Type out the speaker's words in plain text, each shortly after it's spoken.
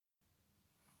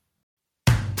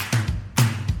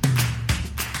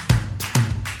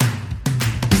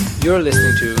You're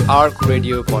listening to ARC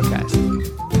Radio Podcast.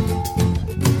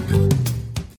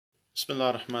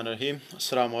 Bismillah ar-Rahman ar-Rahim.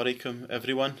 Assalamu alaikum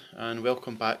everyone, and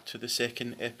welcome back to the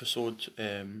second episode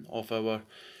of our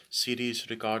series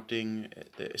regarding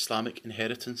the Islamic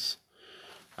inheritance.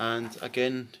 And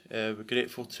again, we're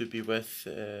grateful to be with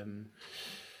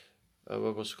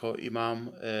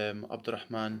Imam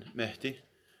Abdurrahman Mehdi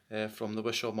from the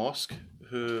Wishaw Mosque,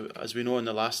 who, as we know in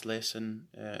the last lesson,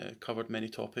 covered many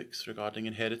topics regarding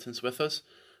inheritance with us.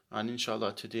 And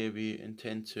inshallah, today we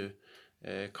intend to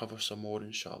cover some more,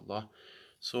 inshallah.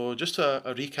 So just a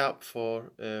recap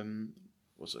for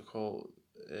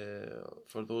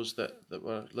for those that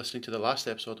were listening to the last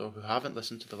episode or who haven't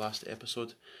listened to the last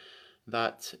episode,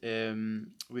 that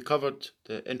we covered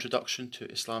the introduction to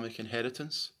Islamic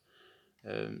inheritance,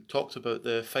 talked about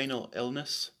the final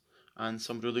illness and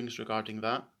some rulings regarding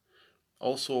that,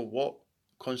 also what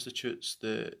constitutes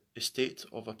the estate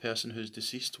of a person who's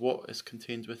deceased, what is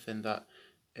contained within that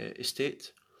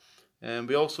estate. And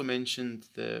we also mentioned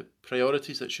the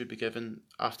priorities that should be given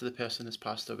after the person has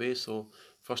passed away. So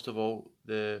first of all,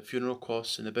 the funeral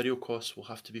costs and the burial costs will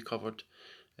have to be covered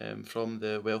from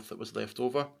the wealth that was left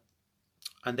over.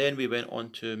 And then we went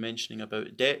on to mentioning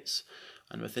about debts,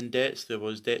 and within debts there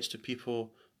was debts to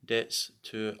people, debts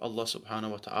to Allah subhanahu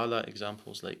wa ta'ala,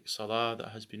 examples like salah that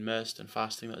has been missed and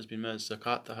fasting that has been missed,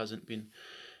 zakat that hasn't been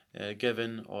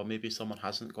given, or maybe someone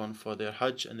hasn't gone for their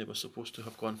hajj and they were supposed to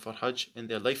have gone for hajj in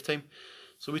their lifetime.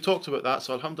 So we talked about that.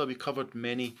 So alhamdulillah, we covered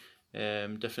many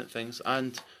different things,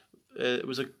 and it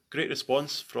was a great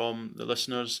response from the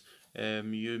listeners.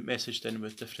 You messaged in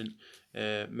with different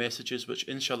messages, which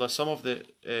inshallah some of the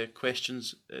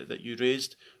questions that you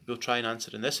raised we'll try and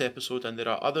answer in this episode, and there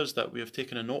are others that we have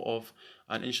taken a note of,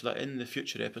 and inshallah in the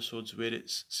future episodes where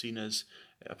it's seen as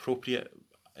appropriate,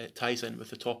 it ties in with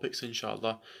the topics,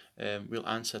 inshallah, we'll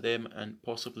answer them and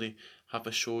possibly have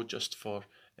a show just for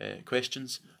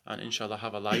questions, and inshallah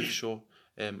have a live show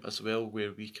as well,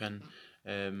 where we can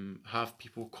have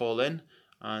people call in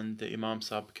and the Imam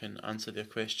Sab can answer their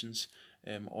questions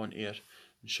on air,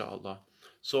 inshallah.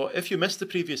 So if you missed the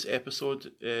previous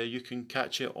episode, you can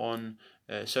catch it on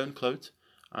SoundCloud,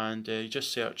 and you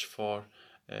just search for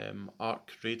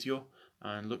ARC Radio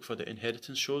and look for the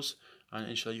inheritance shows, and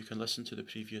inshallah you can listen to the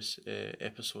previous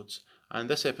episodes. And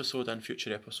this episode and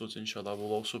future episodes, inshallah,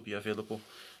 will also be available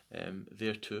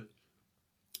there too.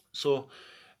 So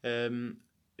Imam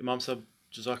Sab,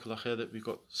 Jazakallah khair that we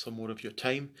got some more of your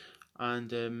time,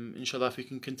 and inshallah if we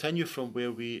can continue from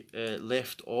where we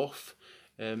left off.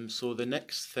 So the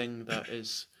next thing that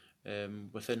is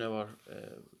within our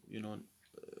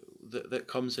that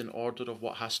comes in order of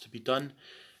what has to be done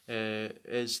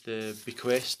is the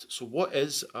bequest. So what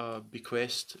is a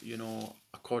bequest,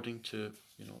 according to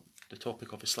the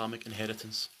topic of Islamic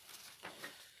inheritance?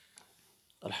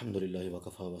 Alhamdulillah wa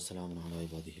kafa wa salamun ala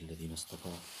ibadihi alladhina istafa.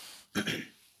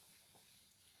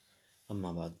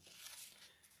 Amma ba'd.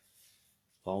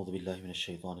 A'udhu billahi minash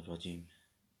shaitanir rajim.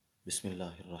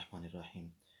 Bismillahir rahmanir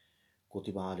rahim.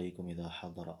 Kutiba alaykum idha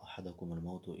hadara ahadakum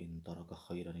al-mawtu in taraka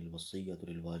khayran al-wasiyyatu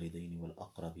lil-walidayni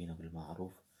wal-aqrabina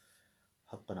bil-ma'ruf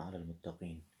haqqan 'ala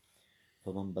al-muttaqin.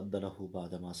 فمن بدله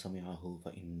بعدما سمعه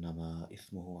فإنما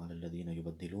إثمه على الذين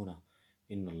يبدلونه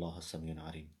إن الله سميع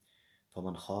عليم.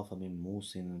 فمن خاف من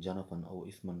موص جنفا أو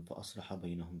إثما فأصلح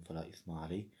بينهم فلا إثم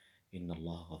عليه إن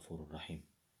الله غفور رحيم.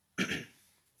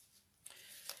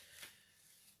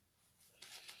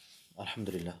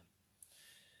 Alhamdulillah,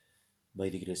 by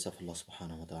the grace of Allah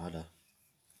subhanahu wa ta'ala,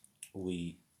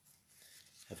 we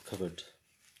have covered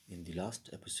in the last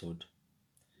episode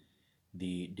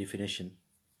the definition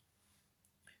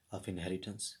of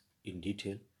inheritance in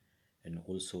detail, and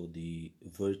also the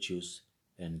virtues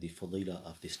and the fadila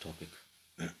of this topic.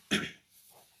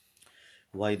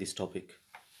 Why this topic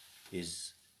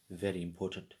is very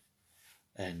important,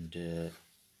 and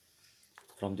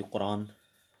from the Quran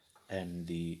and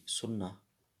the Sunnah,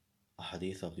 a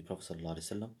hadith of the Prophet sallallahu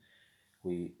alaihi wasallam,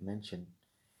 we mention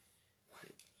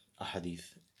a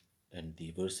hadith and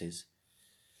the verses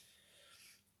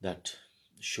that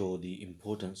show the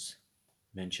importance,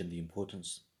 mention the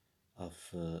importance of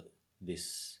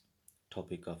this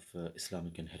topic of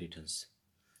Islamic inheritance.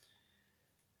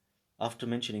 After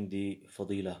mentioning the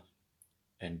fadila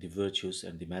and the virtues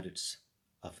and the merits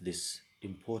of this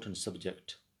important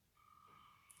subject,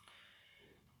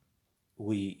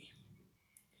 we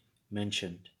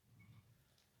mentioned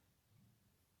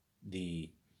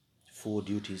the 4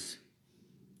 duties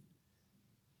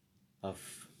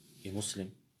of a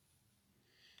Muslim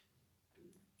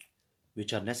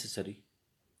which are necessary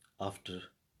after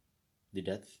the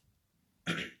death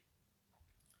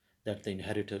that the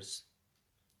inheritors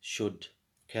should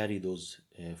carry those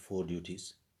 4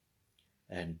 duties,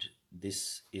 and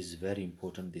this is very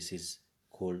important. This is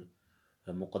called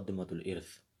Muqaddimatul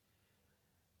Irth,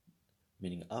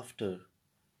 meaning after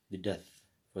the death.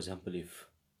 For example, if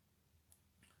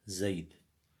Zaid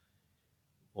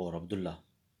or Abdullah,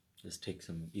 let's take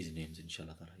some easy names,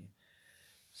 inshallah.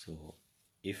 So,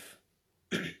 if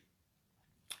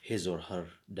his or her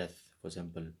death, for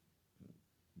example,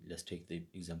 let's take the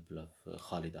example of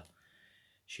Khalida,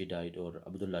 she died, or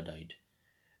Abdullah died.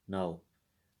 Now,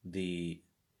 the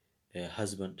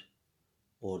husband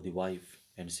or the wife,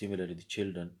 and similarly the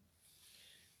children,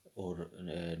 or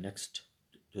next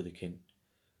to the kin,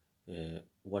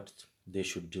 what they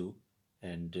should do,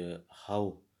 and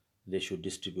how they should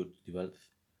distribute the wealth.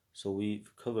 So we've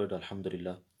covered,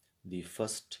 alhamdulillah, the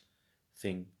first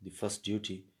thing, the first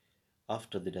duty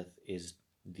after the death is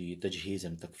the tajheez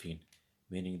and takfeen,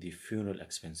 meaning the funeral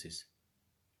expenses.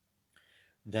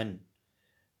 Then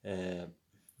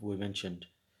we mentioned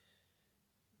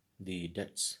the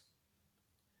debts,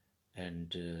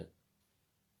 and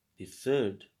the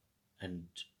third and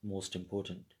most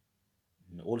important,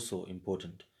 and also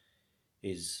important,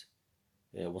 is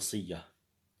wasiyah,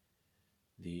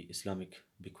 the Islamic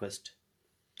bequest,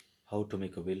 how to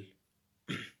make a will.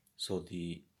 So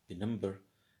the number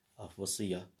of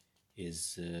wasiyah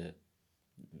is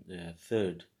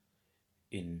third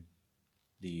in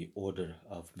the order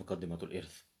of Muqaddimatul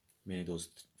Irth, meaning those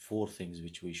 4 things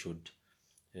which we should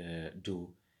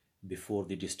do before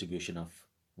the distribution of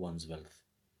one's wealth.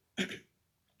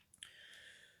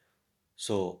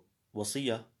 So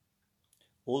wasiyah,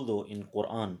 although in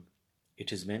Quran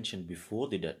it is mentioned before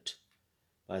the death,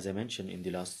 as I mentioned in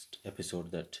the last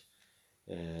episode, that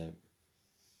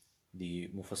the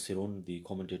Mufassirun, the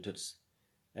commentators,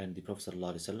 and the Prophet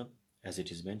ﷺ, as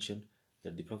it is mentioned,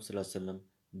 that the Prophet ﷺ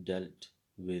dealt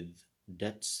with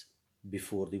debts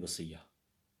before the wasiyah.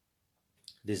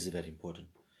 This is very important.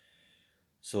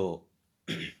 So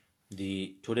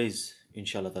the today's,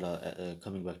 inshallah ta'ala,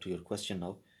 coming back to your question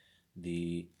now,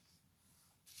 the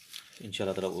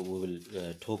inshallah ta'ala we will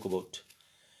talk about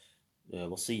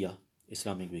wasiyah,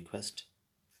 Islamic bequest.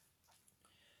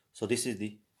 So this is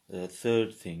the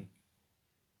third thing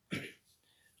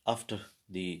after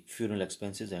the funeral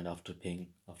expenses and after paying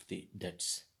of the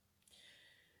debts.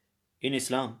 In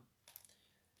Islam,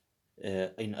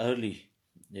 in early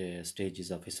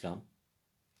stages of Islam,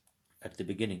 at the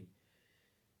beginning,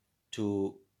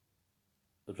 to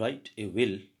write a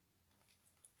will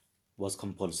was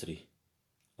compulsory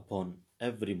upon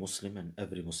every Muslim and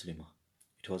every Muslimah.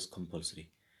 It was compulsory,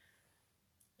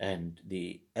 and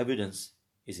the evidence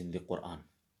is in the Quran,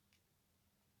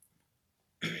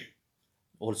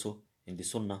 also in the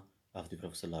Sunnah of the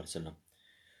Prophet ﷺ.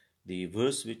 The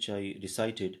verse which I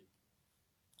recited,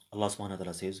 Allah subhanahu wa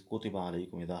ta'ala says, كُتِبَ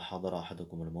عَلَيْكُمْ إِذَا حَضَرَ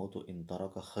أَحَدَكُمُ الْمَوْتُ إِنْ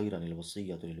تَرَكَ خَيْرًا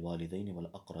الْوَصِيَّةُ لِلْوَالِدَيْنِ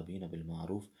وَالْأَقْرَبِينَ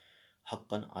بِالْمَعْرُوفِ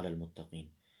حَقًّا عَلَى الْمُتَّقِينَ.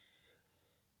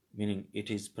 Meaning, it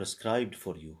is prescribed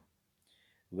for you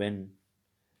when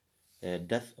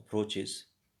death approaches,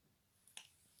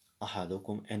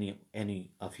 أحدكم,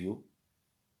 any of you,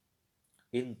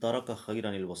 إِنْ تَرَكَ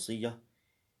خَيْرًا الْوَصِيَّةِ,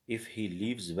 if he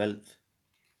leaves wealth,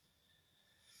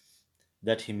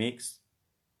 that he makes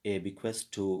a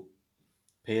bequest to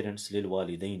parents, lil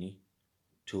walidaini,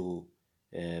 to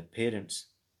parents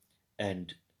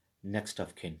and next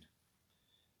of kin,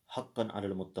 haqqan ala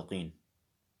al-muttaqin.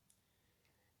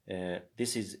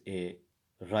 This is a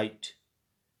right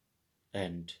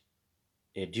and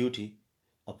a duty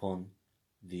upon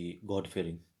the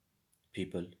God-fearing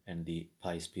people and the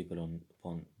pious people,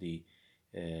 upon the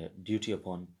duty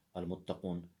upon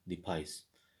al-muttaqun, the pious.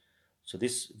 So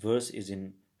this verse is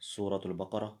in Surah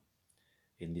Al-Baqarah,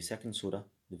 in the second surah,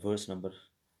 the verse number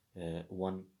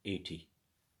 180.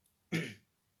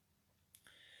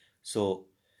 So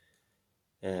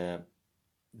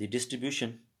the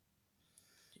distribution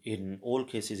in all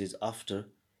cases is after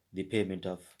the payment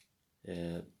of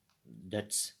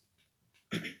debts.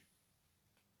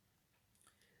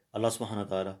 Allah subhanahu wa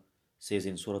ta'ala says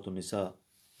in Surah An-Nisa,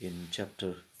 in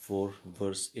chapter 4,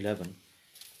 verse 11,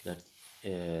 that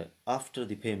after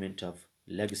the payment of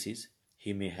legacies,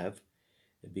 he may have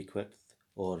a bequest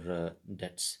or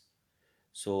debts.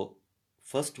 So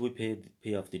first we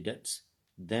pay off the debts,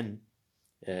 then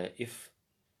if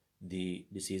the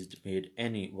deceased made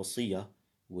any wasiyah,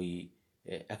 we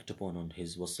act upon on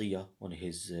his wasiyah, on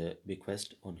his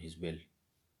bequest, on his will.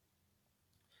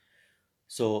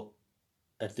 So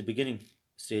at the beginning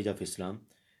stage of Islam,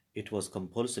 it was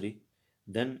compulsory,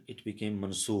 then it became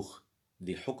mansukh.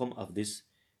 The hukum of this,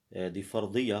 the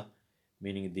fardiyah,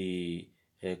 meaning the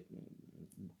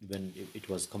when it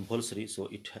was compulsory, so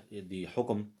the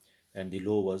hukum and the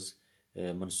law was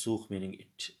mansukh, meaning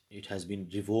it has been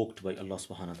revoked by Allah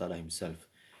subhanahu wa ta'ala himself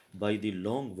by the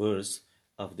long verse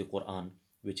of the Quran,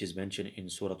 which is mentioned in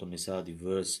Surah An-Nisa, the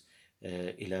verse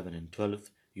 11 and 12.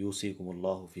 يوصيكم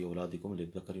الله في أولادكم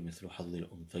للذكر مثل حظ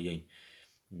الأنثيين,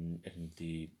 and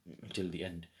till the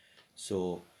end.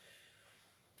 So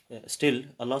still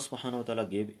Allah subhanahu wa ta'ala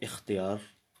gave ikhtiyar,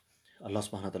 Allah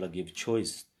subhanahu wa ta'ala gave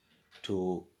choice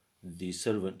to the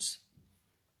servants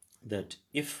that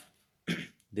if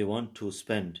they want to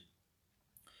spend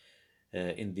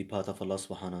in the path of Allah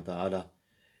subhanahu wa ta'ala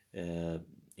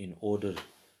in order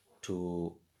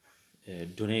to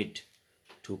donate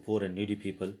to poor and needy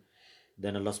people,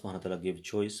 then Allah subhanahu wa ta'ala gave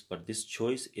choice, but this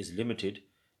choice is limited,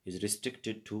 is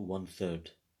restricted to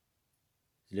 1/3.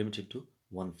 Limited to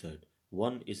 1/3.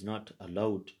 One is not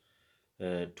allowed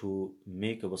to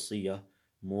make a wasiyah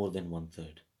more than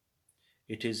 1/3.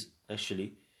 It is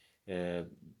actually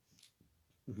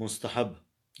mustahab,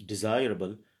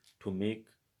 desirable, to make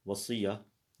wasiyah,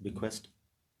 bequest,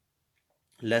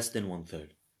 less than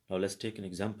 1/3. Now let's take an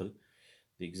example.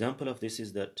 The example of this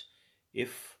is that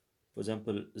if, for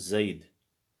example, Zayd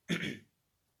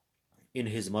in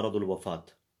his maradul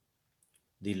wafat,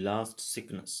 the last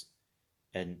sickness,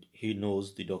 and he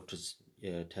knows, the doctors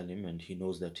tell him, and he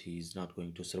knows that he is not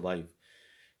going to survive,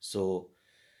 so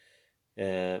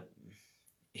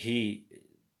his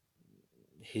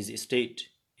estate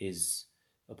is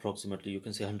approximately, you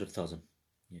can say, 100,000.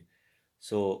 Yeah.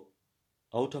 So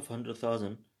out of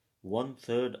 100,000,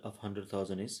 1/3 of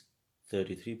 100,000 is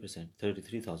 33%,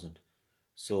 33,000.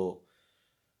 So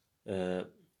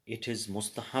it is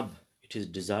mustahab, it is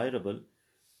desirable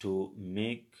to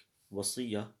make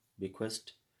wasiyah,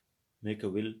 bequest, make a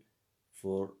will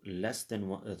for less than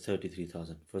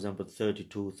 33,000. For example,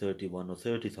 32, 31, or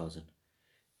 30,000.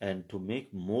 And to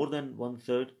make more than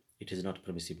 1/3, it is not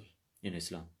permissible in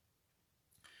Islam.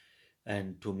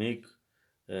 And to make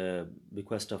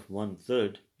bequest of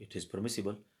 1/3, it is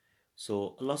permissible.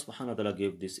 So Allah subhanahu wa ta'ala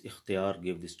gave this ikhtiyar,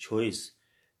 gave this choice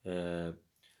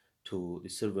to the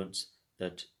servants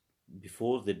that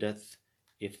before the death,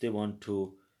 if they want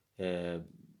to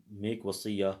make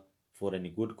wasiyah for any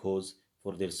good cause,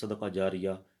 for their sadaqah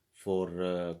jariyah,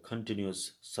 for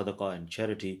continuous sadaqah and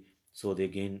charity, so they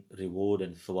gain reward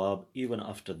and thawab even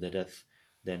after the death,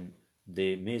 then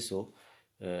they may so,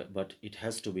 but it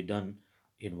has to be done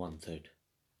in 1/3.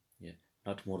 Yeah,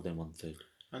 not more than 1/3.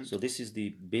 And so this is the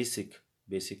basic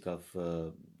of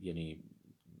yani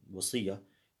wasiyah,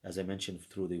 as I mentioned,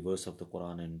 through the verse of the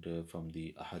Quran and from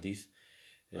the ahadith.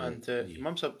 And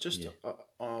Imam Sahib, just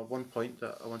one point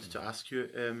that I wanted to ask you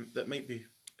that might be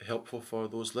helpful for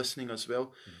those listening as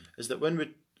well, is that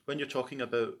when you're talking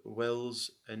about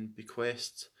wills and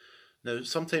bequests, now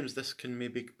sometimes this can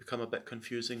maybe become a bit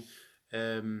confusing,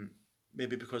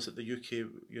 maybe because at the UK,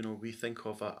 we think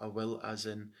of a will as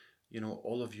in,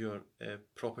 all of your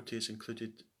properties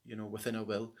included, within a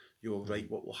will, you will write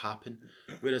what will happen,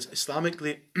 whereas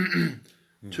Islamically,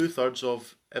 2/3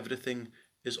 of everything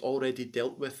is already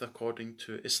dealt with according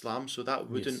to Islam, so that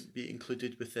wouldn't be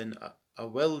included within a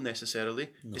will necessarily,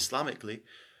 Islamically.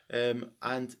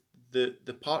 And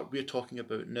the part we're talking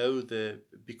about now, the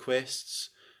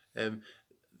bequests,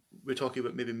 we're talking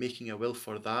about maybe making a will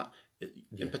for that.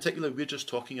 In particular, we're just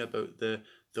talking about the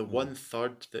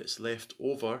 1/3 that's left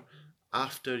over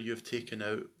after you've taken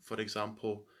out, for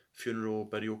example, funeral,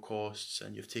 burial costs,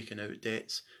 and you've taken out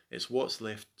debts. It's what's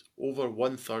left over,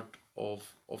 1/3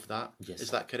 of that. Yes.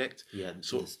 Is that correct? Yeah,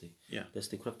 so that's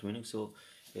the correct meaning. So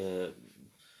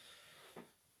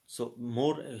so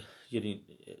more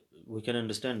we can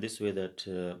understand this way, that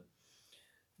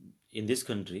in this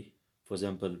country, for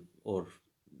example, or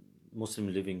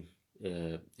Muslim living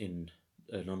in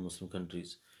non-Muslim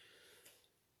countries,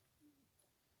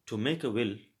 to make a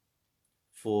will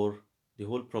for the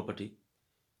whole property,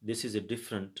 this is a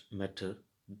different matter.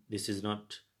 This is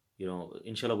not,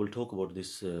 inshallah we'll talk about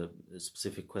this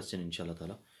specific question, inshallah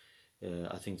ta'ala.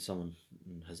 I think someone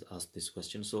has asked this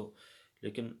question. So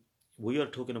we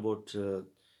are talking about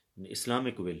an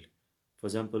Islamic will. For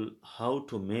example, how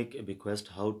to make a bequest,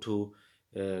 how to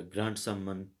grant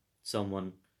someone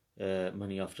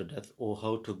money after death, or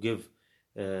how to give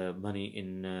money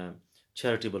in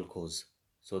charitable cause.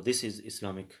 So this is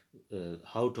Islamic,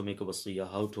 how to make a wasiyah,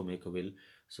 how to make a will.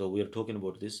 So we are talking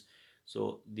about this.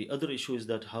 So the other issue is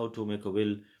that how to make a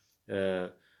will.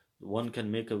 One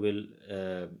can make a will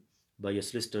by a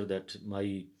solicitor that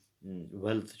my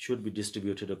wealth should be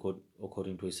distributed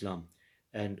according to Islam.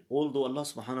 And although Allah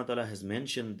subhanahu wa ta'ala has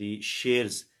mentioned the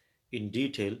shares in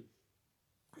detail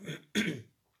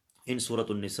in Surah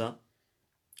An-Nisa,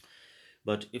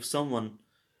 But if someone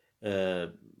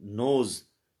knows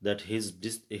that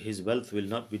his wealth will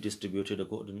not be distributed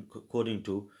according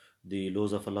to the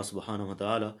laws of Allah subhanahu wa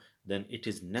ta'ala, then it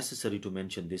is necessary to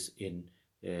mention this in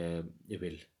a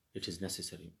will. It is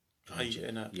necessary.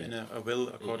 In a will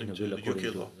according to the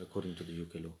UK law. According to the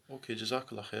UK law. Okay,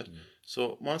 Jazakallah khair.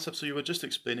 So, Mansab, so you were just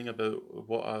explaining about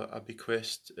what a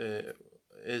bequest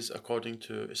is according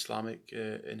to Islamic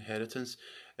inheritance.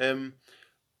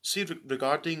 See,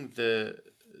 regarding the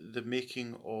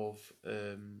making of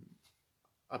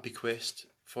a bequest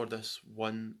for this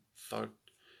 1/3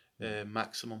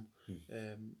 maximum,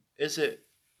 is it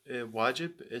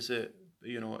wajib? Is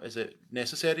it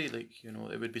necessary? Like,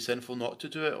 it would be sinful not to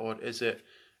do it, or is it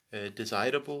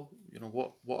desirable?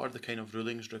 What are the kind of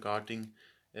rulings regarding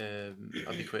a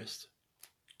bequest?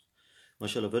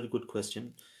 MashaAllah, very good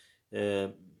question.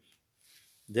 There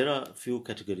are a few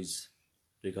categories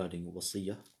regarding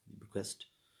wasiyah, bequest.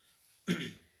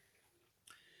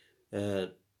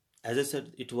 As I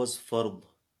said, it was fard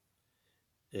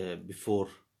before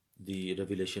the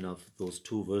revelation of those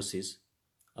two verses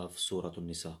of Surah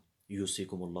An-Nisa.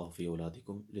 Yusikumullahu fi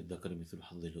awladikum lidhakari mithlu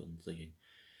hadhil unthayayn.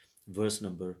 Verse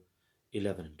number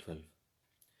 11 and 12.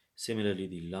 Similarly,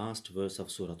 the last verse of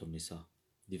Surah An-Nisa,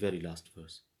 the very last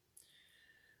verse.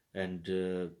 And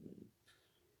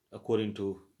according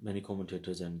to many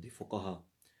commentators and the fuqaha,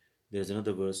 there is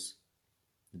another verse,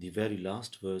 the very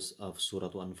last verse of Surah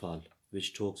Anfal,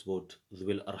 which talks about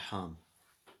Dhul Arham,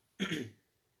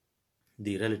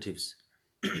 the relatives.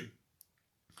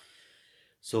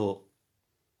 So,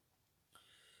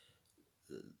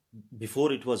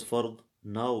 before it was fard,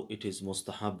 now it is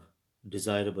mustahab,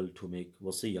 desirable to make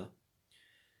wasiyah.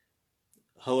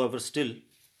 However, still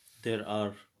there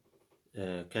are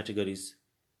categories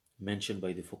mentioned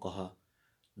by the fuqaha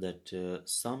that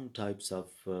some types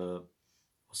of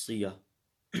wasiyah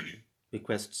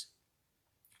bequests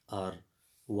are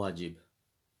wajib,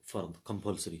 fard,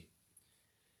 compulsory,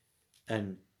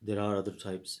 and there are other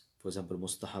types, for example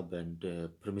mustahab and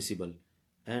permissible,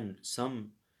 and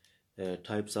some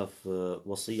types of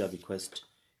wasiyah bequest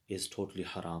is totally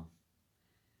haram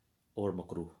or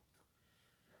makruh.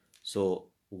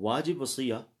 So wajib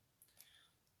wasiyah,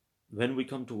 when we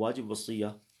come to wajib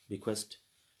wasiyah bequest,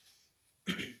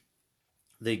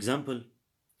 the example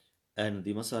and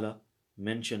the masala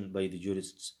mentioned by the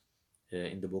jurists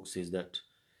in the books is that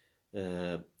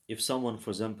if someone,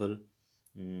 for example,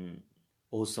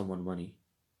 owes someone money,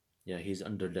 he's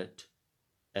under debt,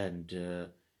 and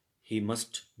he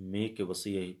must make a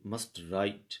wasiyah, he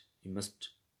must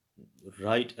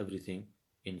write everything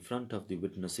in front of the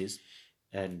witnesses,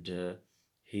 and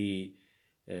he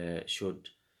should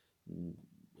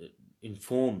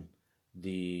inform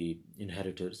the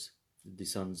inheritors, the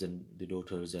sons and the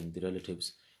daughters and the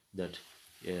relatives, that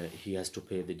he has to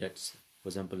pay the debts. For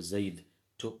example, Zaid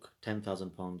took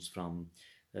 10,000 pounds from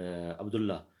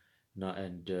Abdullah,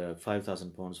 and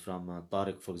 5,000 pounds from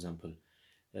Tariq, for example,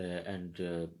 and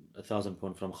 1,000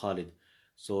 pounds from Khalid.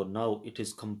 So now it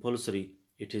is compulsory,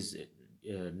 it is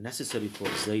necessary for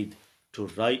Zaid to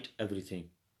write everything,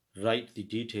 write the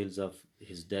details of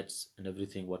his debts and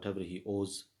everything, whatever he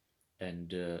owes, and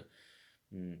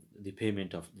the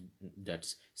payment of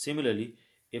debts. Similarly,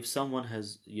 if someone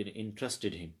has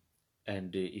entrusted him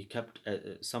and he kept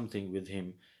something with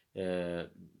him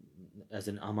as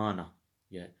an amana,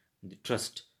 the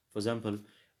trust. For example,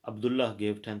 Abdullah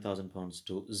gave 10,000 pounds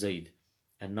to Zaid,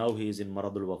 and now he is in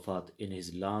Maradul Wafat, in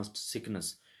his last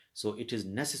sickness. So it is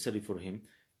necessary for him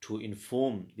to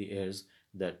inform the heirs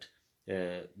that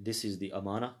this is the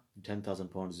amana, 10,000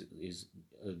 pounds is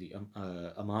the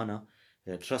amana,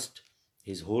 trust.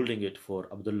 He's holding it for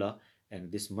Abdullah,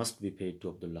 and this must be paid to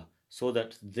Abdullah, so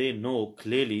that they know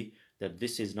clearly that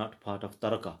this is not part of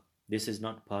taraka, this is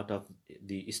not part of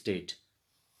the estate.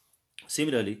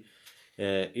 Similarly,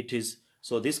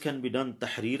 so this can be done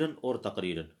tahriran or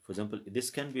taqriran. For example, this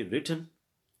can be written,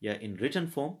 in written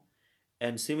form,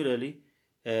 and similarly,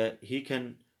 he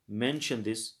can mention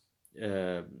this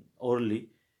orally,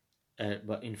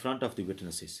 but in front of the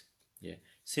witnesses.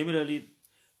 Similarly,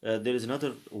 there is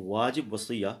another wajib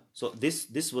wasiyah. So this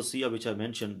wasiyah which I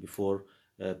mentioned before,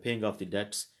 paying off the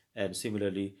debts, and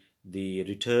similarly the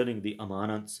returning the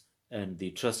amanats and the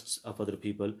trusts of other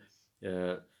people.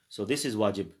 So this is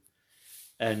wajib,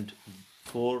 and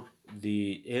for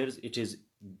the heirs it is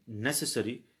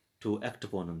necessary to act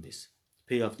upon on this,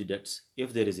 pay off the debts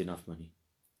if there is enough money,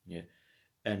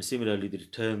 and similarly they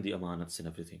return the amanats and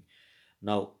everything.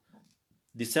 Now,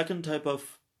 the second type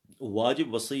of wajib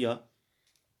wasiyah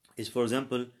is, for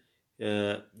example,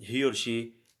 he or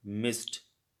she missed,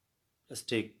 let's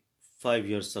take 5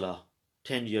 years salah,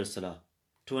 10 years salah,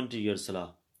 20 years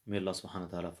salah. May Allah subhanahu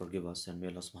wa ta'ala forgive us, and may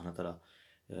Allah subhanahu wa ta'ala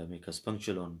make us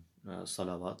punctual on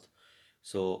salawat.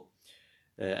 So,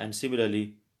 and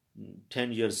similarly,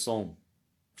 10 years Saum,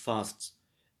 fasts,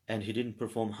 and he didn't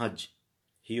perform Hajj.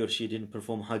 He or she didn't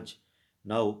perform Hajj.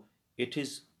 Now, it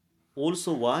is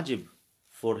also wajib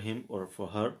for him or for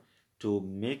her to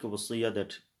make a wasiyah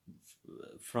that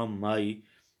from my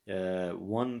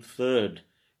 1/3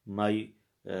 my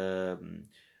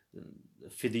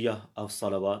fidyah of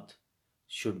salawat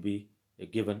should be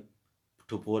given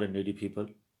to poor and needy people,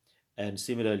 and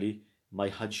similarly my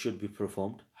Hajj should be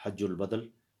performed, Hajjul Badal,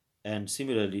 and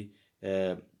similarly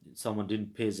someone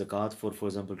didn't pay zakat for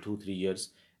example 2-3 years,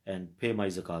 and pay my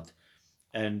zakat.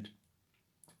 And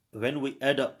when we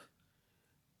add up,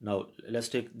 now let's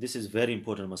take, this is very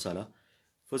important masala.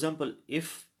 For example,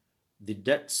 if the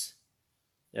debts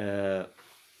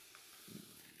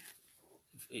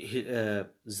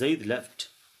Zayd left,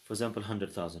 for example,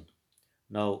 100,000.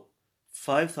 Now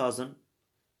 5,000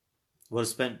 were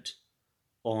spent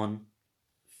on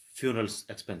funeral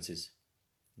expenses,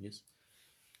 yes,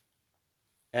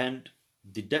 and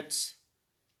the debts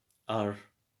are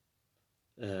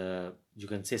you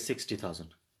can say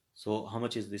 60,000. So how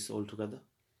much is this altogether?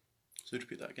 So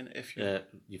repeat that again. If you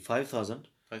The 5,000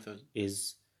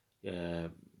 is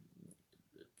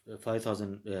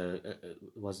 5,000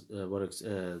 was were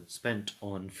spent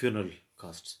on funeral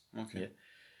costs. Okay. Yeah?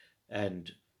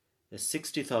 And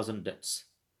 60,000 debts.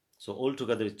 So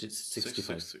altogether it is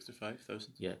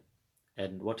 65,000. Yeah.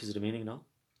 And what is remaining now?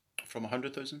 From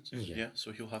 100,000. Yeah.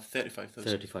 So he'll have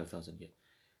 35,000. 35,000. Yeah.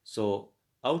 So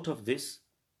out of this,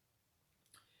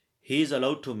 he is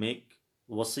allowed to make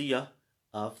wasiyah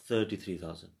of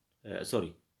 33,000.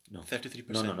 Sorry, no. 33%.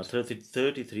 No.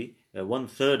 33.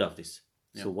 1/3 of this.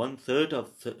 Yeah. So 1/3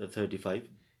 of 35,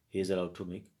 he is allowed to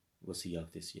make wasiyah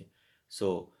of this year.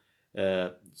 So,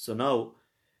 so now,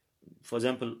 for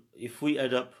example, if we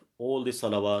add up all the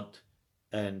salawat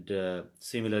and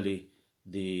similarly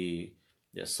the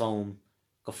Saum,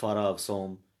 kafara of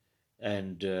Saum,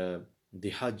 and the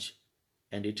Hajj,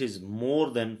 and it is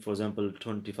more than, for example,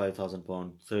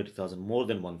 £25,000, 30,000, more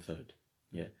than 1/3.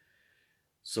 Yeah.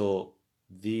 So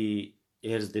the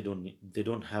heirs, they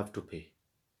don't have to pay.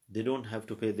 They don't have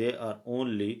to pay. They are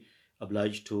only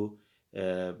obliged to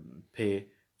pay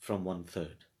from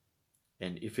 1/3.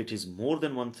 And if it is more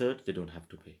than 1/3, they don't have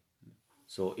to pay.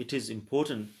 So it is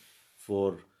important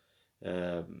for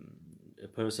a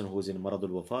person who is in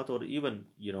maradul wafat, or even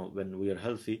when we are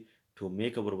healthy, to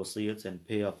make our wasiyats and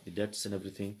pay off the debts and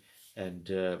everything. And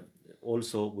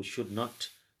also we should not,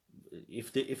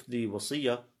 if the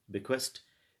wasiyah bequest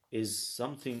is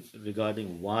something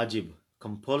regarding wajib,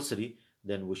 compulsory,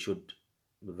 then we should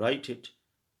write it,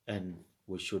 and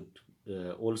we should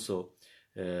also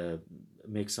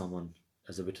make someone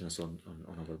as a witness on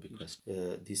our bequest.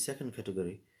 The second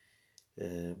category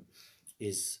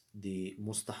is the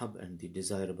mustahab and the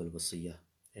desirable wasiyah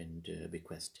and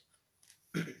bequest.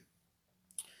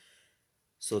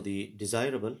 So the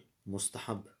desirable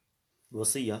mustahab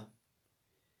wasiyah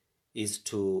is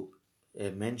to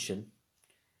mention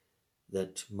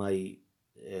that my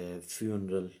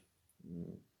funeral,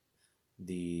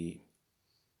 the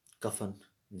kafan,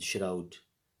 the shroud,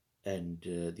 and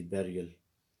the burial,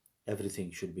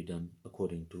 everything should be done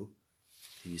according to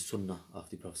the sunnah of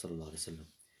the Prophet ﷺ.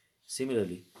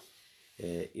 Similarly,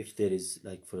 if there is,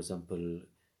 like for example,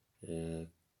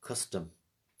 custom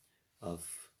of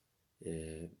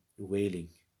wailing,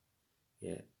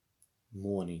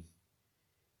 mourning,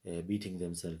 beating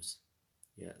themselves,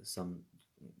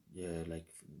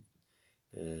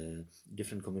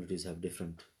 different communities have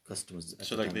different customs at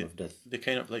So the like time of death. they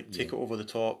kind of like take it over the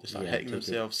top. They start hitting take it,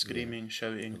 themselves, screaming,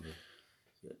 shouting.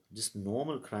 Just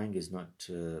normal crying is not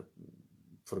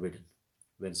forbidden.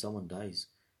 When someone dies,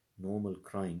 normal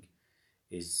crying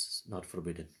is not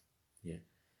forbidden. Yeah.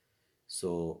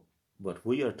 So, but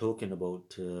we are talking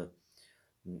about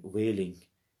wailing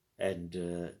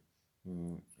and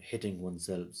hitting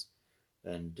oneself,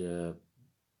 and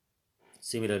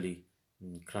similarly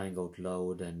crying out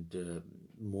loud and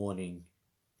mourning.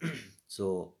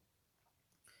 So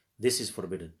this is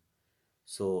forbidden.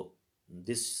 So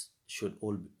this should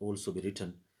also be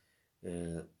written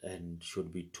and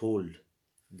should be told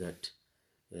that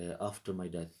after my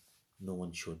death, no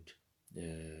one should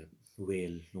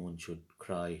wail, no one should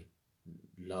cry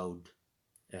loud,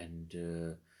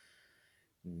 and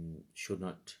should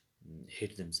not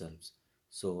hit themselves.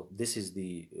 So this is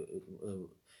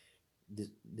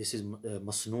this is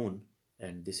masnoon,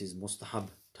 and this is mustahab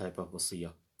type of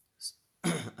wasiyah.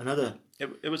 Another,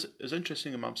 It was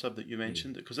interesting, Imam Sab, that you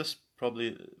mentioned it, because this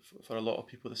probably for a lot of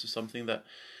people this is something that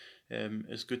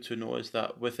is good to know, is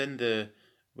that within the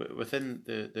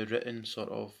written sort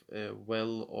of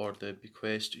will or the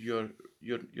bequest, you're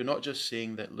not just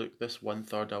saying that, look, this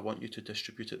 1/3 I want you to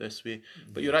distribute it this way,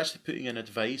 but you're actually putting in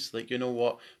advice, like, you know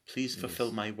what, please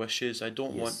fulfill my wishes. I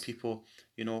don't want people,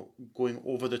 going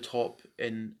over the top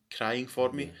in crying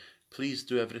for me. Please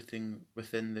do everything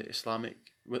within the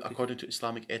according to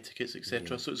Islamic etiquettes,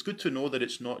 etc. So it's good to know that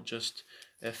it's not just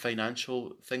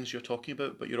financial things you're talking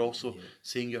about, but you're also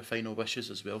saying your final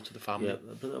wishes as well to the family. Yeah,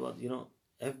 but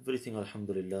everything,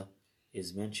 alhamdulillah,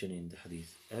 is mentioned in the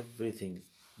hadith. Everything.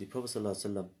 The Prophet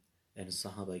ﷺ and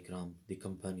Sahaba Ikram, the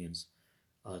companions,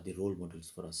 are the role models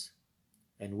for us.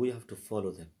 And we have to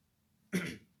follow them.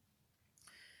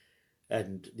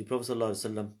 And the Prophet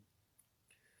ﷺ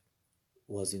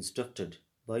was instructed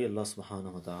by Allah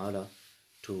subhanahu wa ta'ala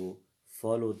to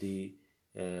follow the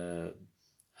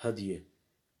hadith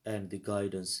and the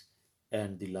guidance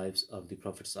and the lives of the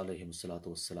Prophets alayhi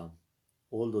salatu wassalam.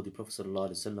 Although the Prophet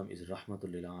ﷺ is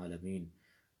rahmatul lil alameen,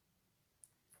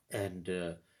 and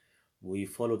we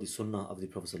follow the sunnah of the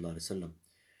Prophet ﷺ.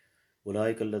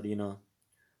 أولئك الذين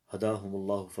هداهم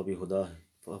الله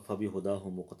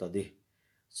فبهداهم مقتده.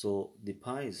 So the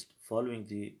pious, following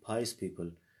the pious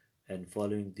people and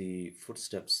following the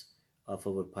footsteps of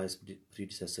our pious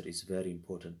predecessor is very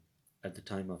important at the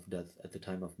time of death, at the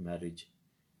time of marriage,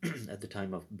 at the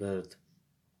time of birth,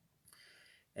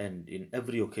 and in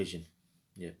every occasion.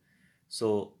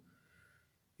 So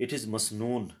it is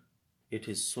masnoon, it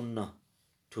is sunnah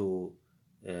to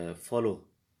follow,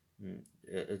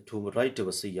 to write a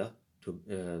wasiyah,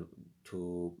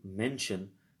 to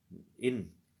mention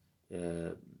in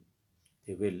the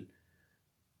will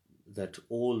that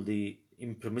all the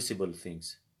impermissible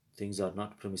things are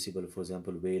not permissible. For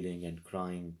example, wailing and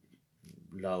crying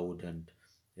loud, and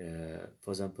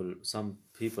for example, some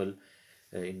people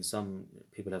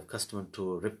have custom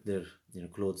to rip their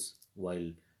clothes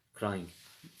while crying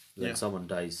when someone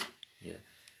dies.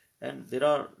 And there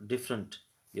are different,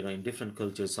 in different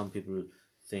cultures, some people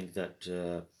think that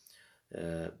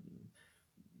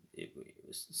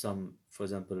for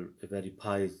example, a very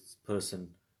pious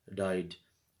person died,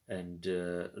 and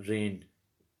rain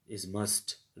is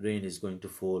going to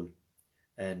fall,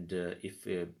 and if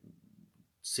a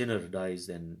sinner dies,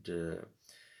 and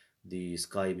the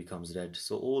sky becomes red.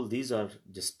 So all these are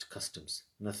just customs,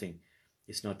 nothing.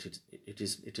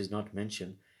 It is not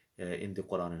mentioned in the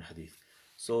Quran and Hadith.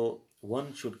 So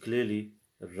one should clearly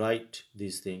write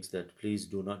these things, that please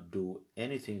do not do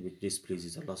anything which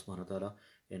displeases Allah subhanahu wa ta'ala,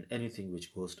 and anything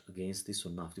which goes against the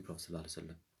sunnah of the Prophet sallallahu alaihi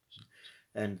wasallam.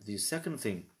 And the second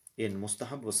thing in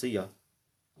mustahab wasiyah,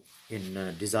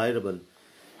 in desirable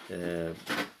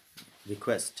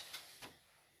request,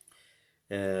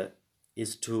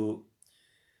 is to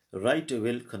write a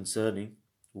will concerning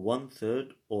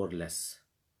 1/3 or less.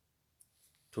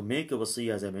 To make a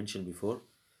wasiyah, as I mentioned before,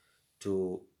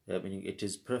 meaning it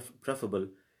is preferable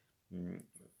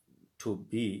to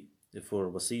be, for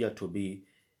wasiyah to be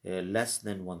less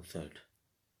than 1/3.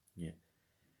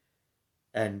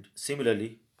 And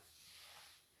similarly,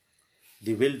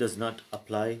 the will does not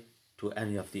apply to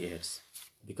any of the heirs,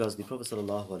 because the Prophet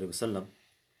ﷺ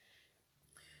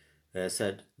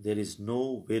said there is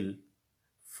no will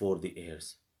for the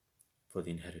heirs, for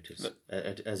the inheritors,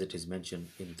 as it is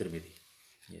mentioned in Tirmidhi.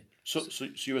 So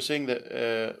you were saying that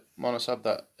Imam Sab,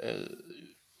 that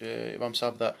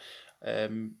a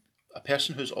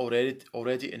person who's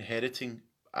already inheriting,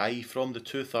 i.e. from the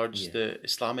 2/3, the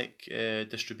Islamic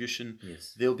distribution,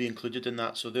 they'll be included in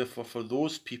that. So therefore, for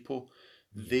those people,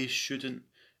 they shouldn't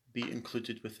be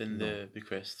included within the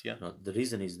bequest. No, the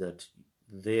reason is that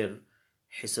their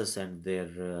hissas and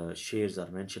their shares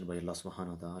are mentioned by Allah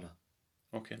subhanahu wa ta'ala.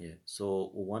 Okay. So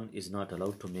one is not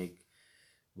allowed to make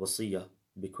wasiyah,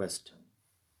 bequest,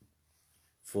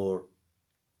 for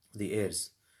the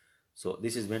heirs. So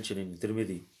this is mentioned in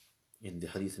Tirmidhi in the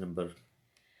hadith number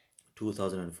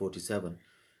 2047.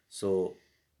 So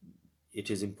it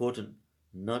is important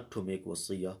not to make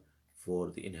wasiyah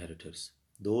for the inheritors,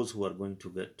 those who are going to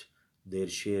get their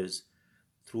shares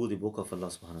through the book of Allah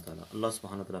subhanahu wa ta'ala. Allah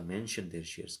subhanahu wa ta'ala mentioned their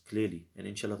shares clearly, and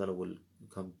inshallah ta'ala will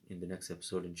come in the next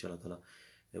episode. Inshallah ta'ala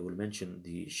will mention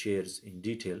the shares in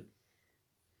detail.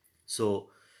 So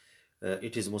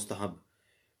it is mustahab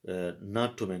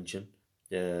not to mention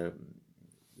the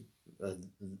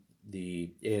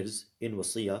heirs in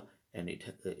wasiyah, and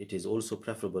it is also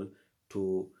preferable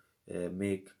to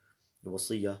make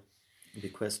wasiyah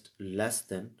bequest less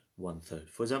than 1/3.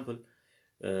 For example,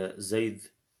 Zayd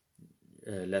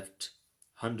left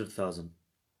 100,000.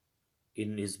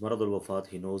 In his marad al-wafat,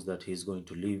 he knows that he is going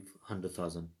to leave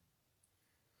 100,000,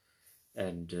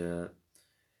 and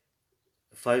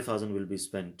 5,000 will be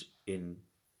spent in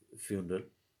funeral,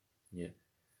 yeah,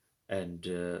 and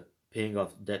paying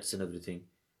off debts and everything.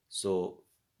 So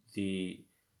the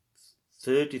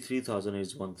 33,000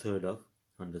 is one third of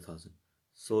 100,000.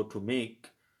 So to make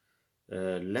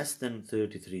less than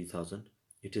 33,000,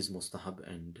 it is mustahab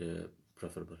and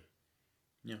preferable.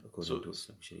 Yeah. According to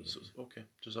Islam Sharia. Okay.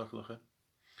 Jazakallah khair.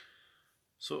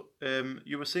 So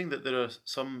you were saying that there are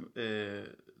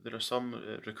some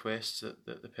requests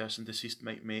that the person deceased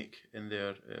might make in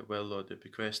their will or the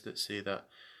bequest that say that,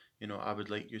 you know, I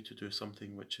would like you to do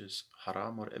something which is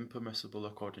haram or impermissible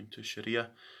according to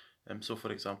Sharia. So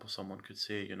for example, someone could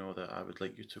say, you know, that I would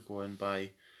like you to go and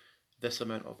buy this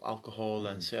amount of alcohol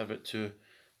and serve it to,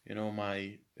 you know,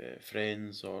 my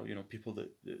friends or, you know, people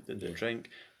that drink.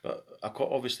 But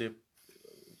obviously,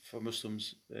 for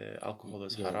Muslims, alcohol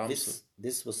is haram.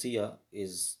 This wasiyah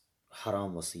is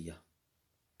haram wasiyah.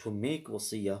 To make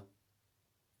wasiyah,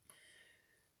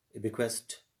 a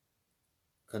bequest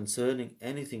concerning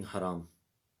anything haram,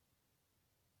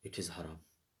 it is haram.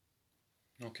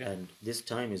 Okay. And this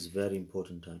time is very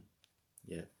important time.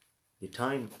 Yeah. The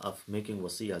time of making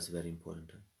wasiyah is very important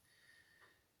time.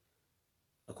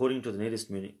 According to the nearest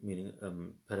meaning,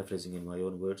 paraphrasing in my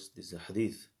own words, this is a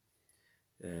hadith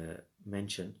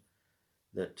mentioned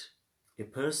that a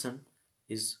person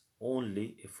is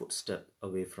only a footstep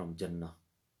away from Jannah.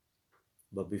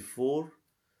 But before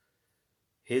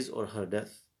his or her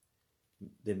death,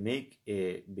 they make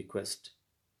a bequest,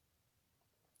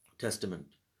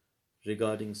 testament,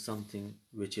 regarding something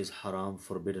which is haram,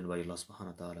 forbidden by Allah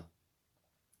subhanahu wa ta'ala.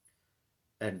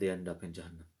 And they end up in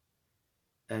Jahannam.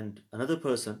 And another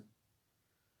person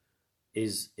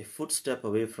is a footstep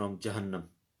away from Jahannam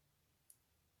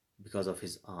because of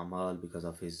his amal, because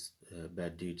of his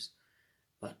bad deeds.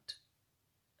 But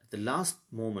at the last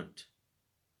moment,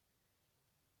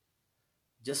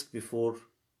 just before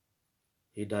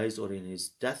he dies or in his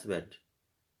deathbed,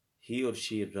 he or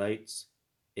she writes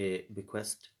a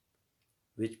bequest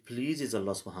which pleases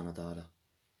Allah subhanahu wa ta'ala,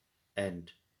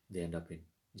 and they end up in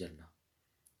Jannah.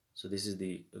 So this is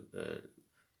the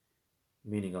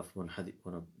meaning of one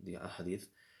of the hadith.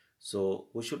 So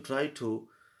we should try to,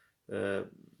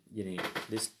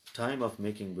 this time of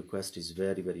making bequest is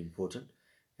very, very important,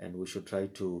 and we should try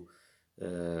to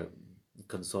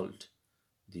consult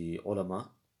the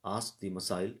ulama, ask the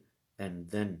masail, and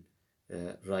then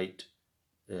write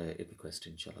a bequest,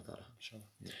 inshallah ta'ala. Inshallah.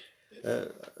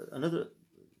 Another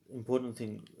important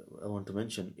thing I want to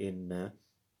mention in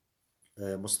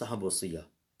mustahab wasiyah,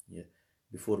 yeah,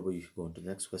 before we go on to the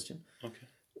next question. Okay.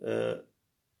 For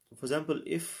example,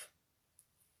 if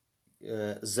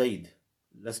Zaid,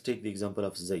 let's take the example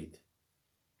of Zaid.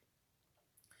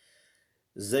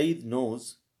 Zaid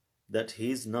knows that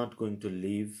he is not going to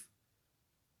leave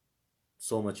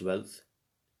so much wealth.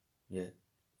 Yeah.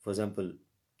 For example,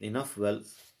 enough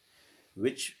wealth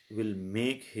which will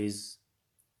make his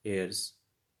heirs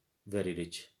very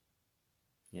rich.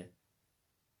 Yeah.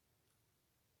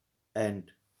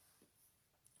 And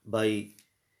by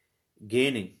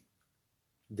gaining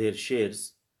their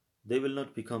shares, they will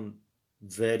not become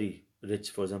very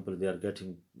rich. For example, they are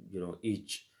getting,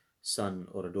 each son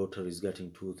or a daughter is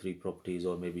getting 2-3 properties,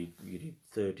 or maybe you need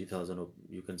 30,000, or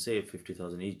you can say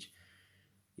 50,000 each.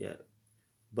 Yeah.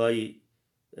 By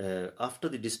after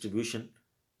the distribution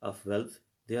of wealth,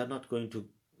 they are not going to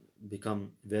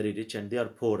become very rich, and they are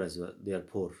poor as well. They are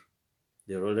poor.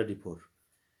 They are already poor.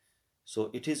 So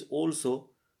it is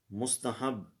also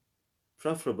mustahab,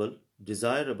 preferable,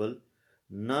 desirable,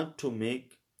 not to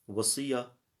make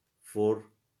wasiyah for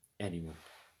anyone.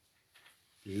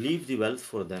 Leave the wealth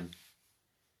for them.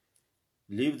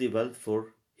 Leave the wealth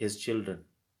for his children,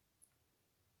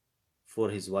 for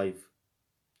his wife,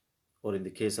 or in the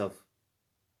case of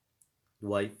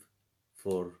wife,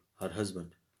 for her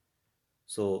husband.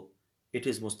 So it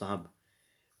is mustahab,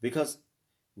 because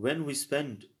when we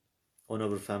spend on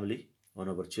our family, on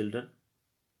our children,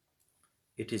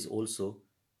 it is also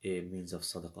a means of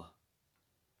sadaqah.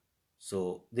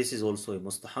 So this is also a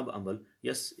mustahab amal.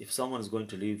 Yes, if someone is going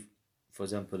to leave, for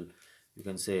example, you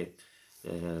can say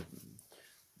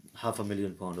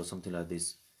 £500,000 or something like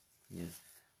this, yeah,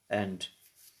 and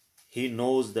he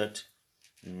knows that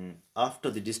after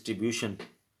the distribution,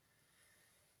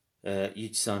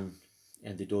 each son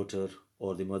and the daughter,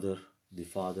 or the mother, the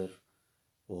father,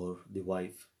 or the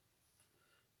wife,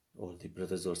 or the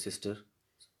brothers or sisters,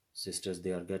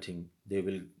 they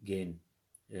will gain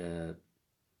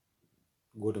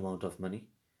good amount of money.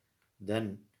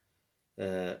 Then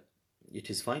it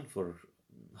is fine for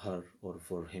her or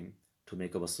for him to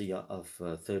make a wasiyah of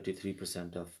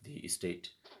 33% of the estate.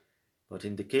 But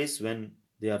in the case when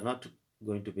they are not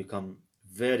going to become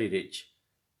very rich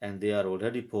and they are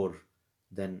already poor,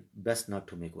 then best not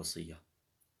to make wasiyah.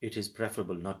 It is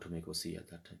preferable not to make wasiyah at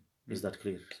that time. Is that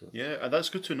clear? So, Yeah, and that's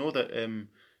good to know that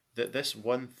that this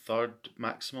 1/3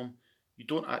 maximum, you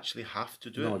don't actually have to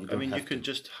do No, it. you I don't mean, you have can to.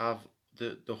 just have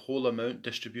the whole amount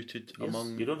distributed Yes,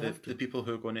 among you don't have to. the people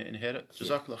who are going to inherit. Yeah.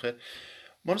 Jazakallah khair.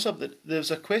 Monisab,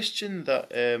 there's a question that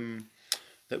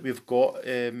that we've got.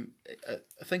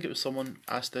 I think it was someone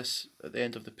asked this at the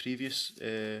end of the previous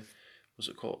what's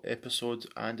it called episode,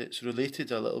 and it's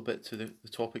related a little bit to the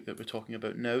topic that we're talking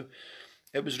about now.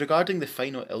 It was regarding the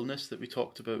final illness that we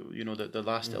talked about, you know, the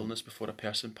last illness before a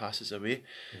person passes away.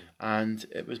 And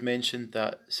it was mentioned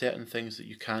that certain things that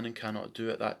you can and cannot do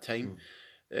at that time.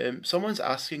 Someone's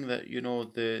asking that, you know,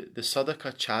 the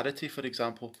sadaqah charity, for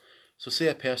example. So say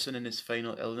a person in his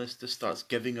final illness just starts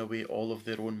giving away all of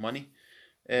their own money.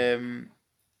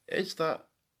 Is that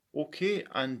okay?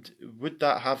 And would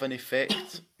that have an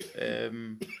effect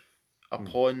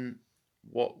upon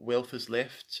what wealth is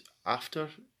left after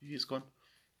he's gone?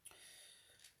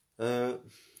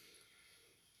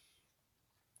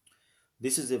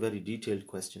 This is a very detailed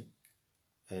question,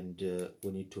 and we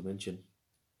need to mention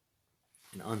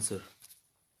an answer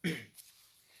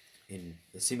in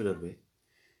a similar way.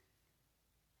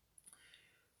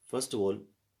 First of all,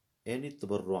 any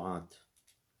tabarru'at.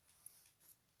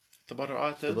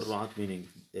 Tabarru'at meaning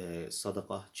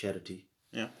sadaqah, charity,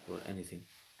 or anything.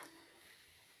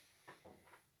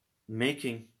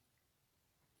 Making,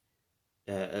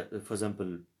 for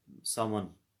example, someone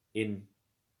in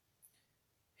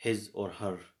his or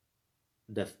her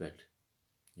deathbed,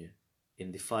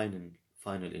 in the final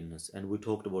illness, and we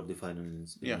talked about the final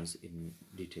illness in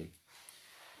detail,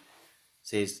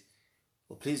 says,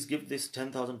 oh, please give this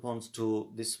 10,000 pounds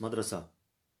to this madrasa,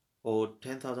 or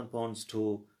 10,000 pounds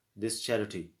to this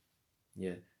charity,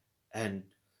 and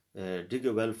dig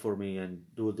a well for me and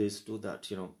do this, do that,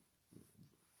 you know,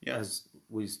 as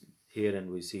we hear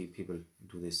and we see people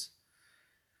do this.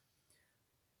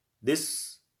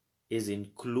 This is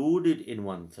included in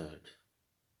 1/3.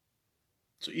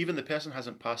 So even the person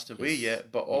hasn't passed away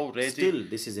yet, but already... Still,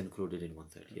 this is included in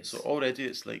 1/3, yes. So already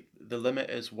it's like the limit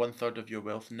is 1/3 of your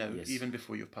wealth now, even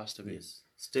before you've passed away. Yes.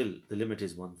 Still, the limit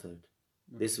is 1/3.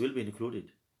 This will be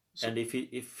included. So, and if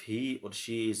he or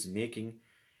she is making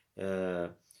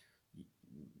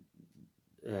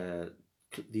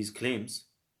these claims,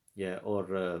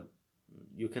 or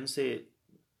you can say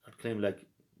a claim like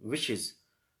wishes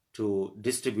to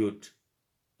distribute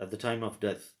at the time of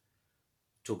death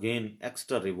to gain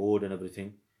extra reward and everything,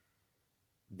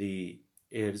 the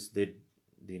heirs, the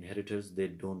inheritors, they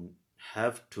don't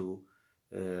have to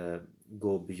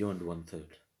go beyond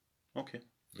 1/3. Okay.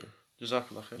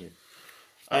 Jazakallah khair.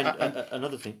 And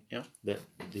another thing, that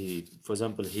for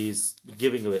example, he's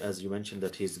giving away, as you mentioned,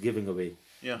 that he's giving away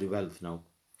the wealth now.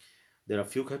 There are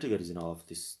a few categories now of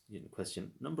this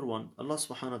question. Number one, Allah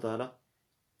subhanahu wa ta'ala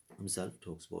himself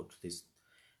talks about this,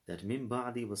 that min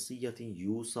ba'di wasiyatin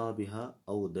yusa biha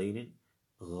aw daynin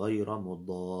ghayra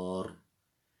mudar,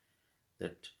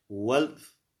 that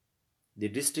wealth, the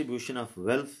distribution of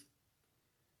wealth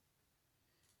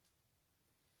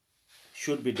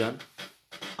should be done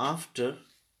after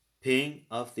paying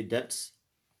off the debts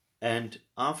and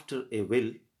after a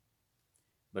will,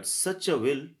 but such a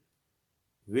will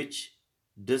which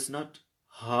does not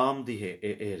harm the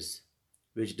heirs,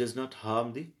 which does not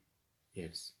harm the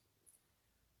heirs.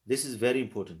 This is very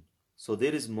important. So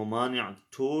there is mumani',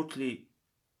 totally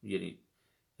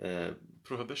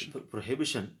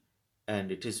prohibition,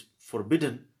 and it is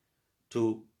forbidden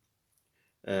to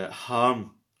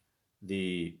harm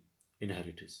the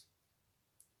inheritors.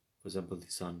 For example, the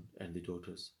son and the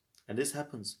daughters. And this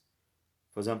happens.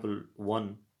 For example,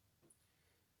 one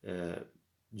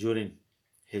during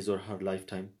his or her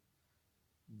lifetime,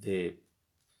 they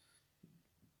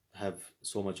have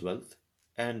so much wealth,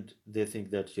 and they think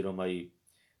that, you know, my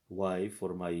wife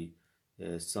or my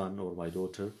son or my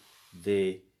daughter,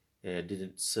 they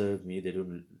didn't serve me, they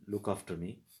didn't look after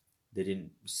me, they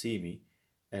didn't see me,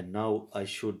 and now I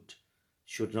should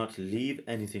not leave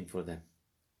anything for them.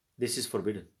 This is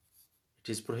forbidden. It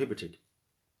is prohibited.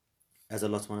 As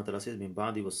Allah subhanahu wa ta'ala says, min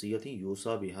ba'di wasiyatin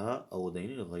yusa biha aw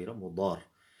daynin ghayra mudar.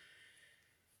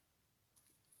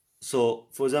 So,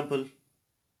 for example,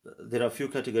 there are a few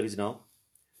categories now.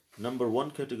 Number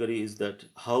one category is that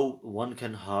how one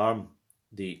can harm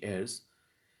the heirs.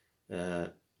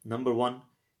 Number one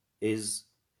is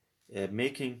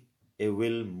making a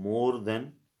will more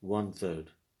than 1/3.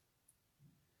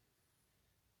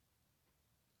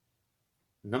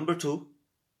 Number two,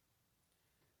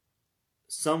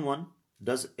 someone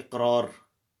does iqrar.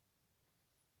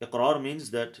 Iqrar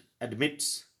means that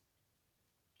admits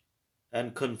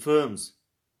and confirms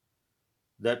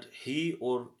that he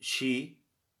or she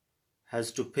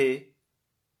has to pay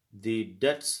the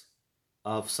debts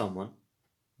of someone,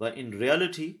 but in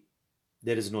reality,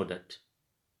 there is no debt.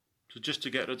 So just to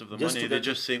get rid of the Just money, to they're get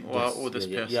just saying, "Oh, yes, I owe this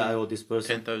yeah, person. yeah, I owe this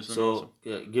person 10,000 So also."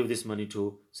 give this money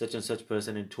to such and such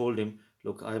person, and told him,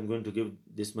 look, I am going to give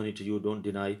this money to you. Don't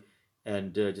deny,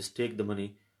 and just take the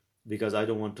money, because I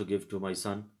don't want to give to my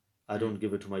son. I don't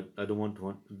give it to my. I don't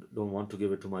want to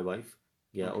give it to my wife,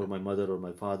 yeah, or my mother or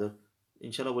my father.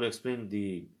 Inshallah, we'll explain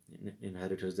the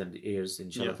inheritors and the heirs,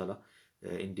 inshallah Yeah. ta'ala,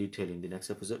 in detail in the next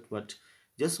episode. But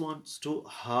just wants to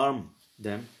harm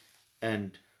them,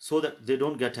 and so that they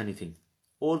don't get anything,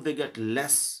 or they get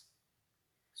less.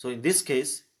 So in this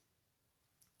case,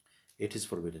 it is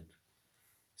forbidden.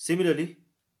 Similarly,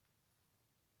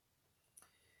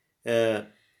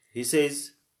 he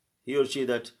says, he or she,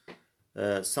 that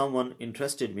someone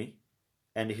interested me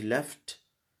and he left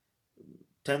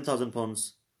 10,000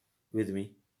 pounds with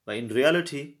me, but in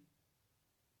reality,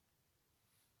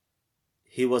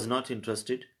 he was not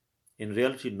interested. In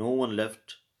reality, no one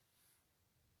left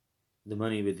the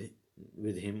money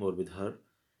with him or with her,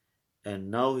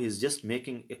 and now he's just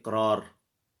making iqrar.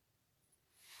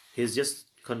 He's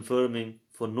just confirming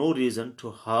for no reason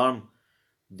to harm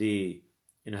the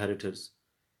inheritors.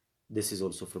 This is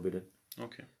also forbidden.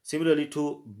 Okay. Similarly,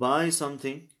 to buy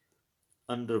something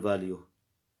under value.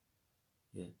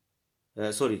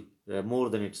 More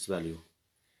than its value.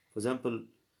 For example,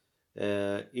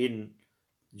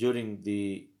 during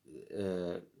the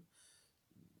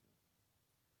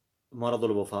marad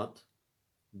al-wafat,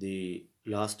 the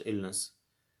last illness,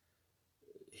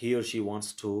 he or she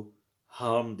wants to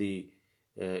harm the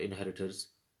inheritors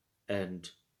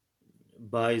and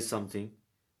buy something,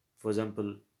 for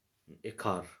example, a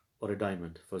car or a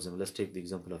diamond. For example, let's take the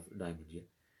example of diamond here.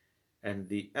 And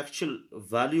the actual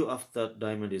value of that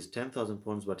diamond is 10,000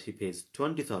 pounds, but he pays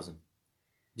 20,000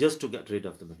 just to get rid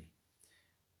of the money.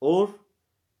 Or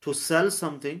to sell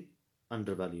something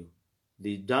under value.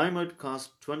 The diamond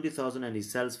costs 20,000 and he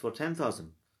sells for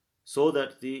 10,000, so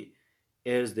that the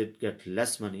heirs, they get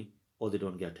less money or they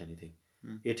don't get anything.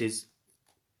 It is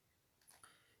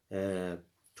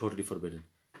totally forbidden.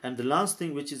 And the last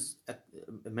thing, which is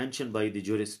mentioned by the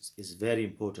jurists, is very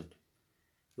important.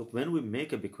 Look, when we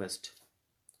make a bequest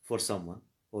for someone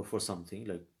or for something,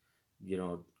 like,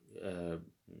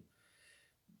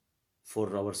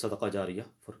 for our sadaqah jariyah,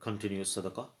 for continuous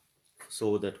sadaqah,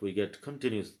 so that we get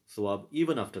continuous thawab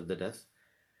even after the death,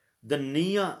 the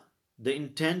niyyah, the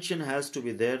intention has to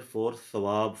be there for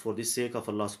thawab, for the sake of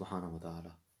Allah subhanahu wa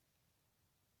ta'ala.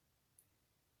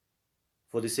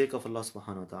 For the sake of Allah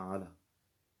subhanahu wa ta'ala.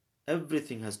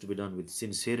 Everything has to be done with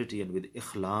sincerity and with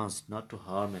ikhlas, not to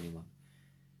harm anyone.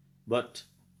 But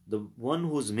the one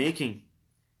who's making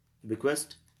the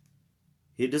bequest,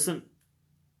 he doesn't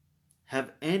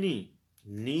have any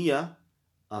niyyah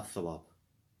of thawab,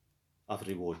 of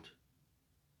reward.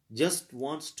 Just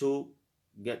wants to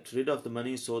get rid of the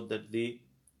money so that the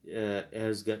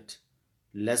heirs get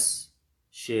less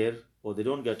share or they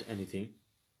don't get anything.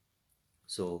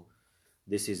 So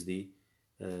this is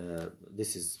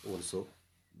also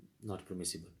not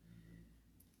permissible.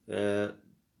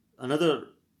 Another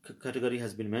category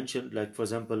has been mentioned, like, for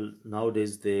example,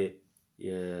 nowadays they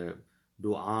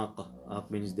do aq.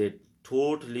 Aq means they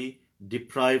totally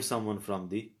deprive someone from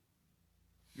the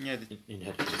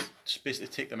inheritance. Just basically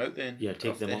take them out then. Yeah,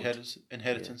 take of them the out.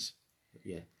 inheritance.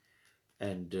 Yeah.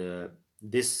 And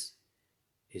this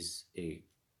is a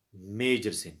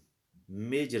major sin.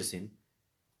 Major sin.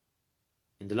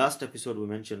 In the last episode, we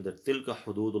mentioned that tilka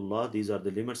hududullah, these are the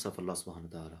limits of Allah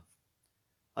subhanahu wa ta'ala.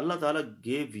 Allah ta'ala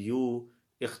gave you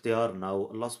ikhtiyar now.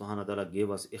 Allah subhanahu wa ta'ala gave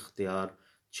us ikhtiyar,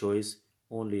 choice,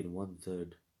 only in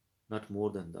 1/3, not more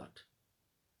than that.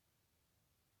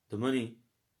 The money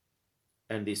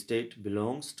and the estate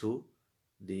belongs to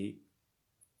the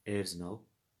heirs now,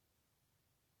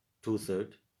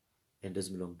 2/3, and does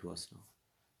belong to us now.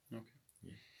 Okay.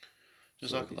 Yeah.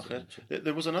 Jazakallah khair.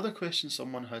 There was another question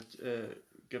someone had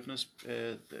given us.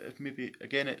 Maybe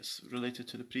again, it's related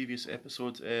to the previous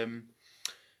episode.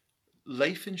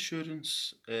 Life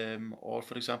insurance, or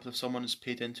for example, if someone is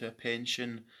paid into a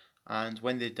pension and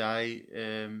when they die,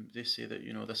 they say that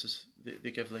this is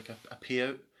they give like a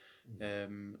payout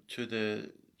to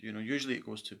the usually it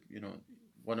goes to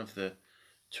one of the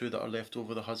two that are left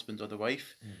over, the husband or the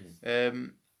wife.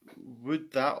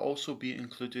 Would that also be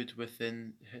included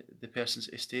within the person's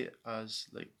estate as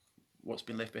like what's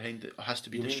been left behind that has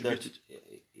to be distributed?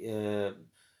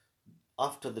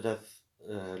 after the death,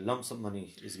 lump sum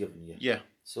money is given. Yeah. Yeah.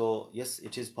 So yes,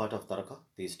 it is part of taraka,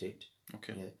 the estate.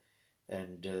 Okay. Yeah.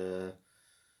 And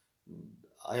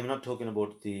I am not talking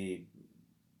about the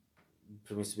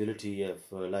permissibility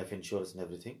of life insurance and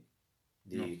everything.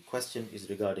 The question is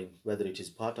regarding whether it is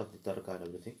part of the taraka and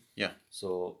everything. Yeah.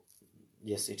 So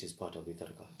yes, it is part of the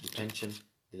taraka. The pension,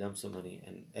 the lump sum money,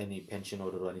 and any pension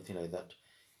order or anything like that,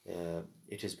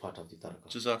 it is part of the taraka.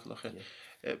 Jazakallah khair.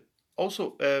 Yeah.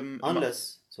 Also,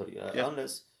 unless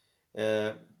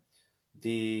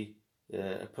the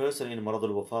person in marad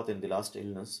al-wafat, in the last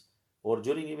illness, or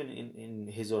during even in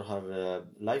his or her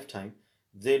lifetime,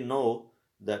 they know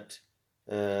that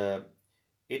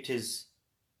it is,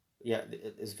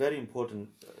 it's very important.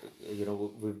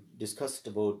 We've discussed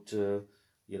about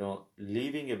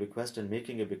leaving a bequest and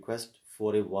making a bequest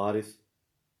for a warith.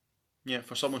 Yeah,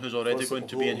 for someone who's already going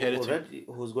to be inheriting.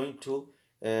 Who's going to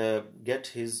get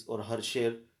his or her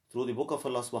share through the book of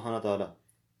Allah subhanahu wa ta'ala.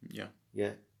 Yeah.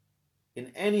 Yeah.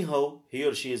 In anyhow, he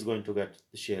or she is going to get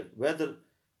the share, whether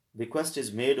bequest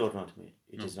is made or not made.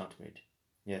 It is not made.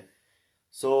 Yeah.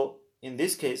 So in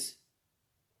this case,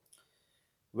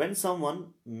 when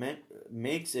someone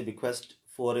makes a bequest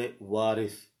for a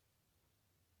warith,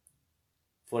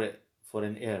 for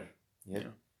an heir,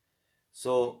 yeah.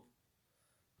 So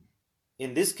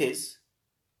in this case,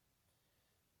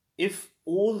 if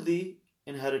all the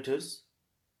inheritors,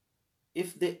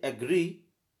 if they agree,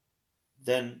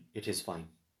 then it is fine.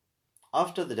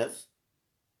 After the death,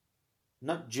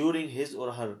 not during his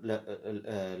or her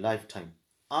lifetime,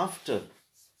 after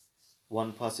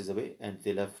one passes away and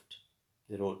they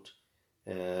wrote,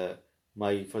 for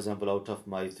example, out of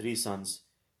my 3 sons,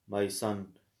 my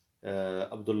son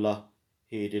Abdullah,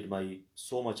 he did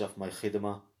so much of my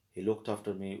khidmah, he looked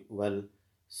after me well,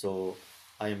 so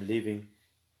I am leaving.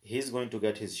 He's going to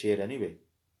get his share anyway.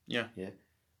 Yeah.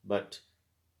 But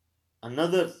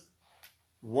another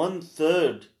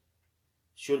 1/3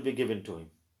 should be given to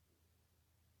him.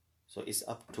 So it's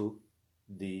up to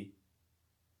the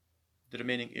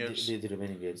remaining heirs. The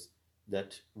remaining heirs,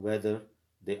 that whether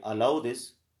they allow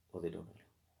this or they don't allow.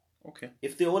 Okay.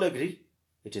 If they all agree,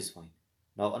 it is fine.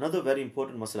 Now another very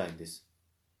important masala in this,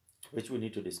 which we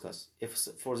need to discuss. If,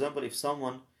 for example, if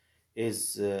someone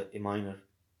is a minor,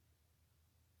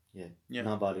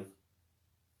 nabaligh,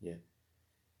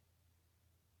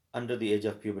 under the age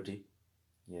of puberty,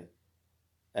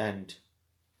 and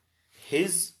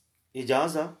his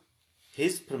ijaza,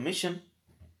 his permission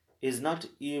is not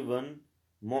even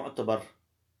mu'tabar,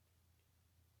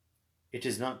 it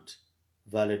is not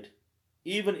valid.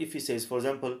 Even if he says, for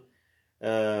example,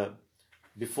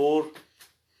 before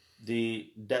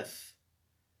the death,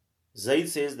 Zaid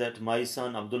says that my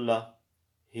son Abdullah,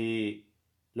 he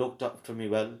looked after me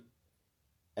well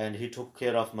and he took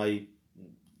care of my,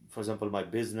 for example, my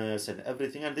business and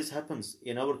everything. And this happens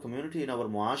in our community, in our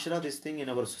muashara, this thing, in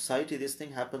our society, this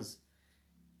thing happens.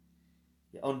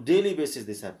 On daily basis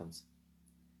this happens.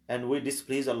 And we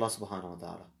displease Allah subhanahu wa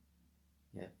ta'ala.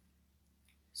 Yeah.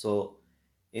 So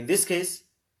in this case,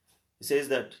 he says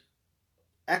that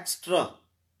extra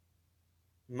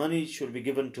money should be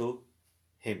given to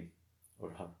him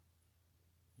or her,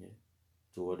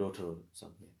 to a daughter or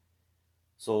something.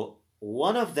 So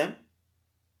one of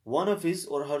his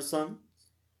or her son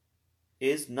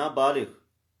is nabaligh,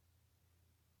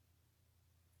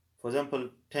 for example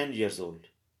 10 years old,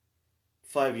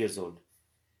 5 years old,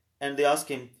 and they ask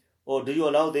him, oh, do you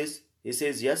allow this? He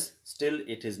says yes. Still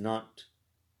it is not,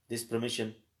 this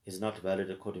permission is not valid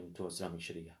according to Islamic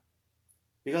Sharia,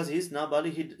 because he is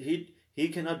nabaligh. He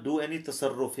cannot do any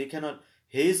tasarruf. He cannot,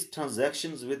 his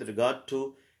transactions with regard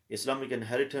to Islamic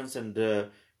inheritance and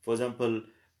for example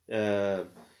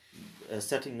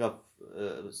setting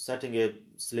a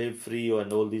slave free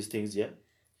and all these things,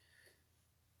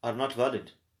 are not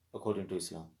valid according to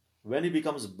Islam. When he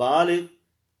becomes baligh,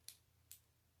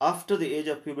 after the age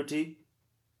of puberty,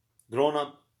 grown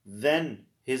up, then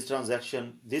his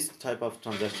transaction, this type of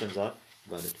transactions are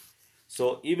valid.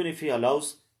 So even if he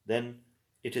allows, then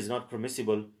it is not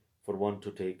permissible for one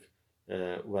to take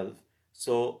wealth.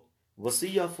 So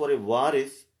wasiyah for a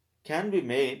warith can be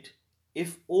made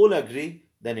if all agree,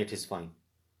 then it is fine.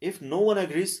 If no one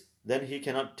agrees, then he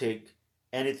cannot take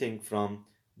anything from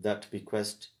that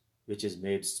bequest which is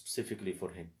made specifically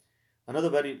for him. Another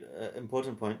very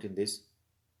important point in this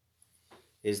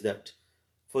is that,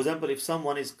 for example, if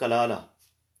someone is kalala,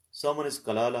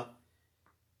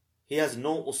 he has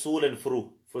no usul and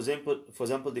furu. For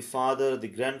example, the father, the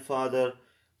grandfather,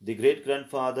 the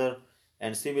great-grandfather,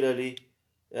 and similarly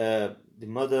the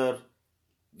mother,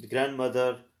 the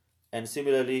grandmother, and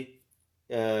similarly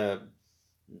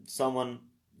someone,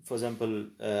 for example,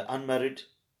 unmarried,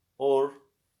 or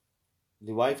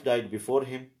the wife died before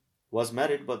him, was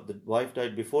married but the wife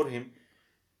died before him,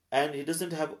 and he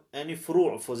doesn't have any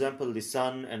furu', for example, the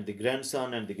son and the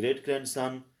grandson and the great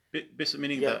grandson. Basically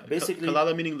meaning Yeah, that basically,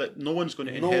 kalala meaning that no one's going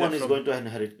to no inherit one is from going to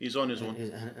inherit. He's on his own.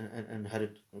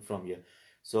 Inherit from you.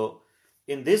 So,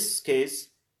 in this case,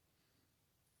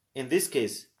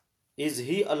 is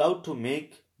he allowed to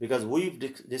make? Because we've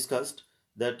discussed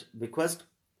that bequest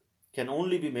can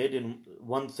only be made in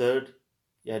 1/3,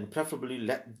 and preferably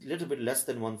little bit less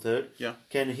than 1/3. Yeah.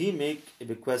 Can he make a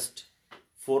bequest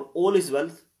for all his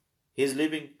wealth? He's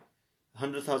leaving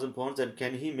 100,000 pounds, and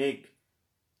can he make,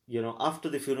 after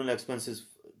the funeral expenses,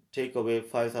 take away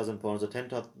 5,000 pounds or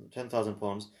 10,000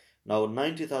 pounds, now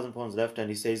 90,000 pounds left, and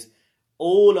he says,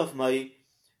 all of my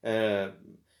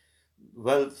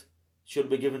wealth should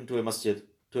be given to a masjid,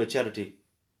 to a charity.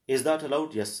 Is that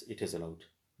allowed? Yes, it is allowed.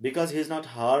 Because he is not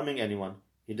harming anyone.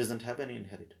 He doesn't have any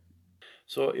inheritance.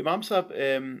 So, Imam Sahib,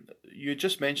 you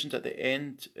just mentioned at the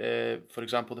end, for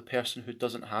example, the person who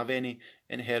doesn't have any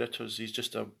inheritors, he's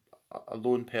just a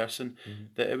lone person,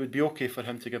 that it would be okay for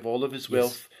him to give all of his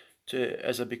wealth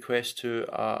as a bequest to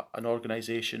an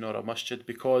organisation or a masjid,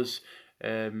 because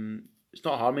it's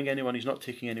not harming anyone, he's not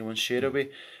taking anyone's share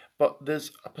away. But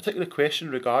there's a particular question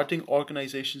regarding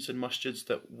organisations and masjids,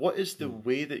 that what is the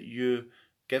way that you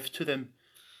give to them?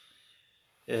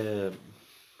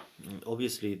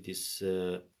 Obviously, this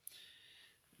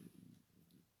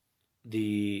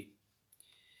the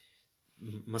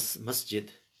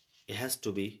masjid, it has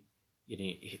to be,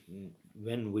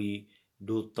 when we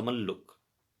do tamalluk,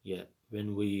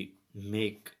 when we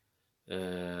make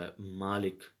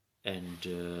malik, and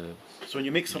so when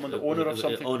you make someone the owner of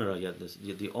something,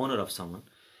 the owner of someone,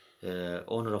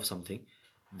 owner of something,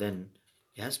 then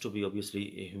it has to be obviously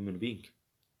a human being.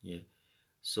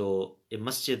 So a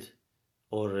masjid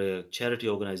or a charity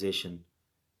organization,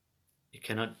 it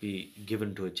cannot be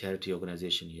given to a charity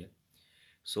organization here.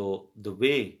 So the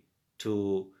way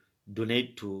to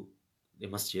donate to a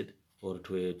masjid or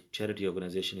to a charity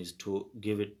organization is to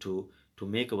give it to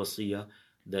make a wasiyah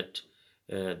that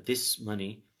this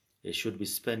money should be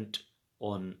spent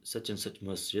on such and such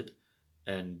masjid,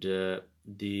 and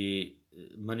the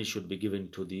money should be given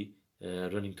to the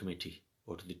running committee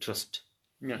or to the trust,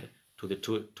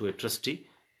 to a trustee,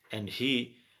 and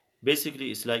he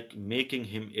basically is like making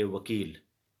him a wakil,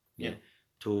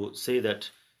 to say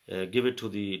that give it to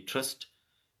the trust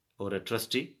or a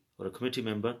trustee or a committee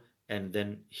member, and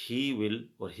then he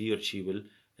or she will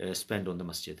spend on the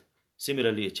masjid.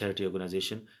 Similarly, a charity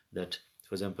organization, that,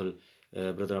 for example,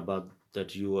 Brother Abad,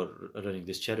 that you are running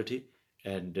this charity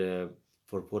and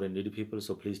for poor and needy people,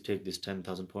 so please take this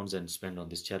 10,000 pounds and spend on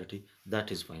this charity,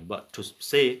 that is fine. But to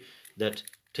say that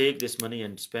take this money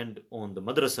and spend on the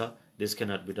madrasa, this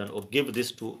cannot be done, or give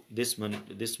this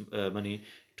money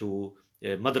to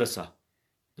madrasa.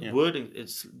 The wording,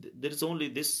 there is only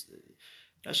this.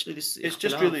 Actually, this it's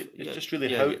just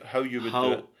really how you would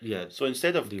do it. Yeah. So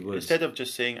instead of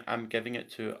just saying I'm giving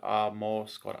it to a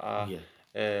mosque or a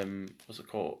what's it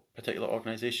called, particular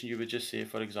organisation, you would just say,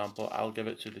 for example, I'll give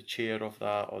it to the chair of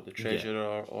that or the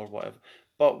treasurer or whatever,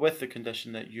 but with the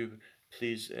condition that you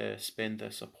please spend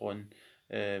this upon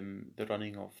the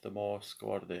running of the mosque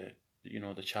or the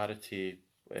charity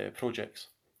projects.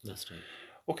 That's right.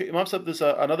 Okay, Imam Sahib, there's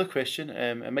another question.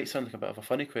 It might sound like a bit of a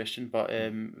funny question, but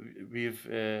we've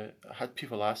had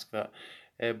people ask that.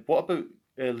 What about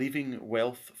leaving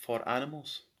wealth for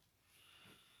animals?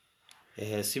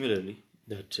 Similarly,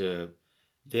 that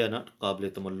they are not qabla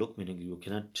tamalluk, meaning you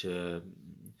cannot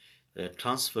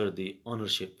transfer the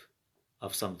ownership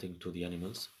of something to the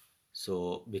animals.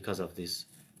 So because of this,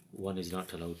 one is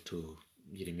not allowed to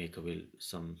make a will,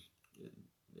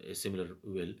 a similar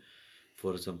will,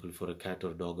 for example, for a cat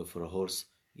or dog or for a horse.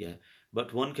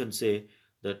 But one can say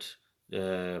that,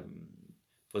 for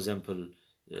example,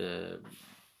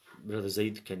 Brother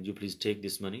Zaid, can you please take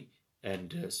this money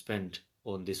and spend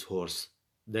on this horse?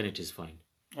 Then it is fine.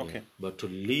 Okay. But to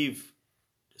leave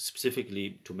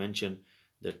specifically to mention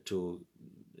that to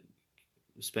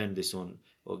spend this on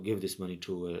or give this money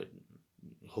to a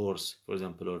horse, for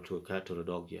example, or to a cat or a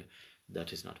dog,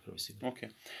 that is not permissible. Okay.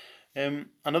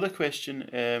 Another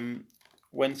question.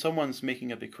 When someone's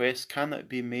making a bequest, can it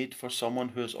be made for someone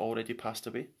who has already passed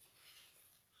away?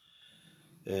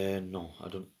 No, I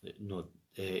don't. No,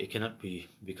 it cannot be,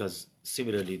 because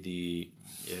similarly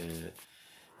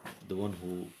the one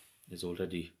who is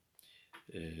already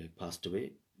passed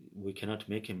away, we cannot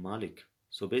make him malik.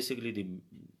 So basically,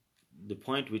 the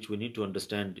point which we need to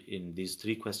understand in these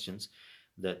three questions,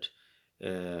 that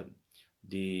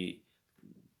the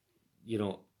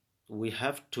we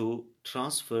have to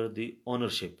transfer the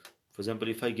ownership. For example,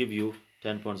 if I give you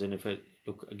 10 pounds and if I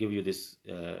give you this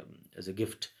as a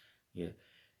gift, yeah,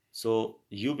 so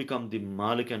you become the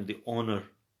malik and the owner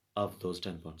of those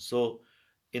 10 pounds. So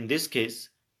in this case,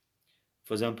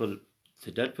 for example,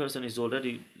 the dead person is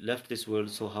already left this world,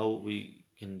 so how we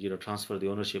can transfer the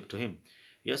ownership to him?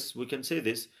 Yes, we can say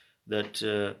this, that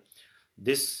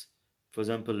this, for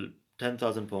example,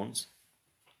 10,000 pounds,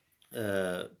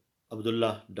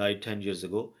 Abdullah died 10 years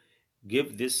ago,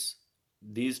 give these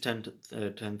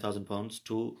 10,000 pounds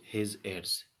to his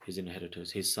heirs, his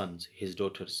inheritors, his sons, his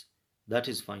daughters. That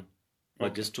is fine.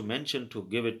 But just to mention, to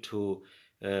give it to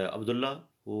Abdullah,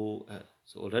 who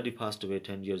already passed away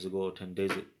 10 years ago or 10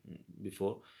 days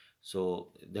before,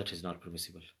 so that is not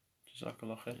permissible.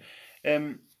 Jazakallah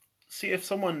khair. See, if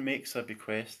someone makes a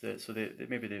bequest, so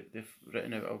maybe they've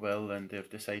written out a will and they've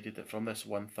decided that from this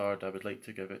 1/3 I would like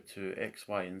to give it to X,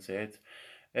 Y, and Z,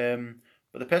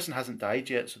 but the person hasn't died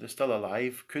yet, so they're still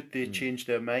alive. Could they change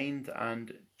their mind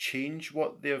and change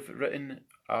what they've written,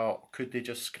 or could they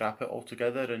just scrap it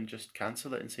altogether and just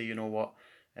cancel it and say, you know what,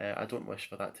 I don't wish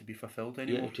for that to be fulfilled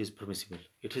anymore? Yeah, it is permissible.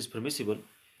 It is permissible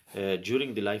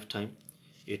during the lifetime.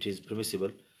 It is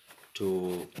permissible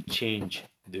to change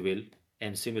the will,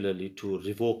 and similarly to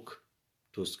revoke,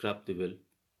 to scrap the will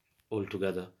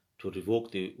altogether, to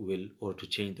revoke the will or to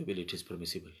change the will. It is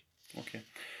permissible. Okay.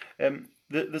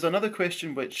 There's another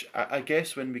question which I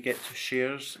guess when we get to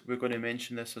shares we're going to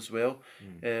mention this as well,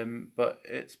 but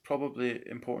it's probably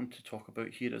important to talk about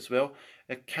here as well.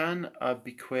 Can a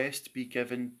bequest be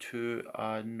given to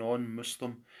a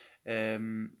non-Muslim?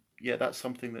 Yeah, that's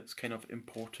something that's kind of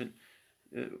important,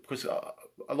 because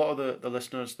a lot of the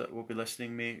listeners that will be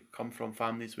listening may come from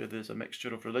families where there's a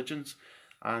mixture of religions,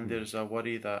 and there's a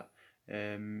worry that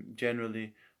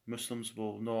generally Muslims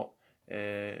will not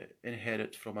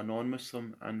inherit from a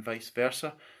non-Muslim and vice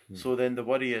versa. So then the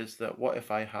worry is that what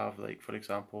if I have, like, for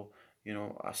example,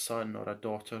 a son or a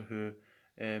daughter who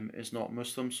is not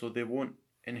Muslim, so they won't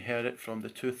inherit from the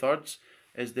 2/3.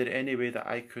 Is there any way that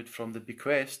I could, from the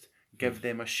bequest, give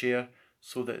them a share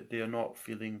so that they are not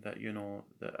feeling that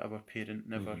that our parent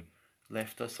never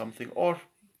left us something, or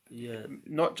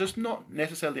not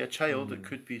necessarily a child, it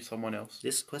could be someone else?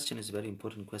 This question is a very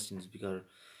important question,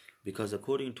 because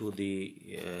according to the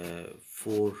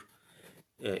four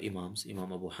Imams,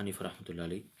 Imam Abu Hanifa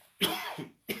rahmatullahi,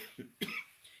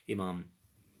 Imam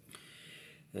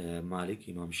Malik,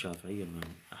 Imam Shafi'i, Imam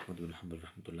Ahmad bin Hanbal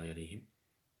rahmatullahi alayhim,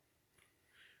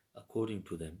 according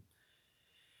to them,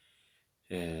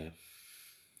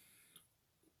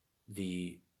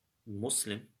 the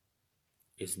Muslim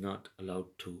is not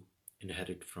allowed to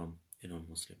inherit from a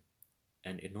non-Muslim,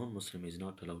 and a non-Muslim is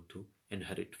not allowed to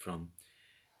inherit from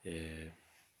a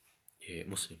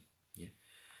Muslim. Yeah.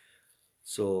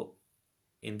 So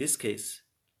in this case,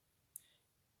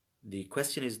 the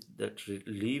question is that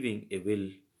leaving a will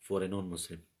for a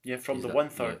non-Muslim. Yeah, from the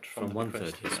 1/3. From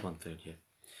 1/3, yes, 1/3.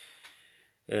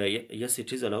 Yeah. Yes,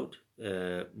 it is allowed.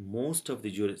 Most of the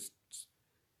jurists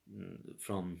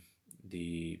from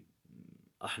the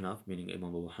Ahnaf, meaning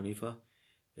Imam Abu Hanifa,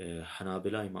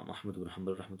 Hanabila, Imam Ahmad bin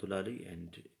Hanbal rahmatullah alayhi, and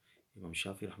Imam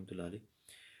Shafi rahmatullah alayhi,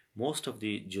 most of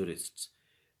the jurists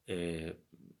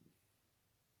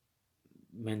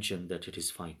mention that it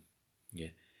is fine.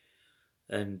 Yeah.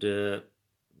 And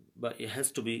but it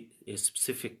has to be a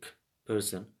specific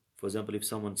person. For example, if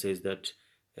someone says that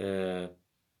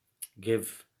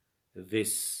give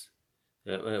this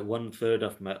 1/3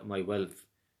 of my wealth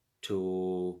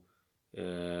to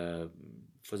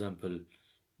for example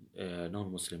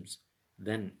non-Muslims,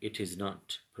 then it is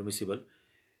not permissible.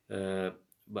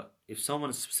 But if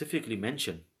someone specifically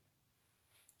mention,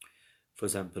 for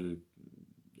example,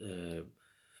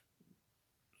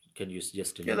 can you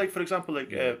suggest? Yeah, like for example, like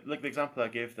the example I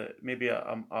gave, that maybe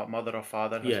a mother or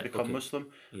father has become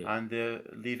Muslim, and they're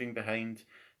leaving behind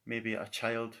maybe a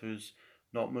child who's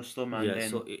not Muslim, and then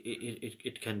so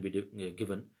it can be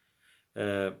given.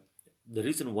 The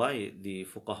reason why the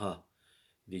fuqaha,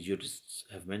 the jurists,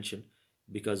 have mentioned,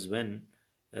 because when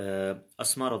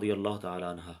Asma radiyallahu ta'ala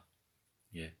anha,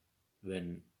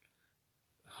 when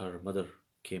her mother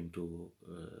came to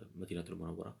Madinatul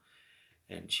Munawwara,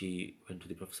 and she went to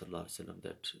the Prophet sallallahu alaihi wasallam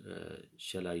that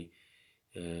shall I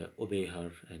obey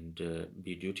her and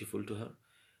be dutiful to her?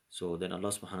 So then Allah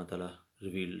subhanahu wa ta'ala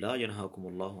revealed, لا ينهاكم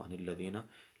الله عن الذين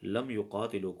لم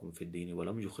يقاتلوكم في الدين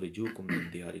ولم يخرجوكم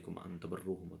من دياركم أن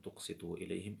تبروهم وتقسطوا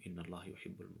إليهم إن الله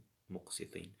يحب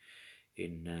المقسطين.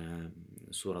 In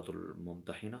Surah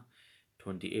Al-Mumtahina,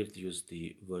 28th, use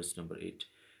the verse number 8.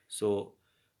 So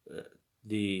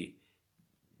it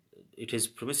is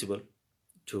permissible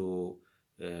to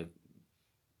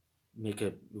make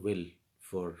a will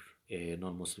for a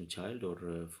non-Muslim child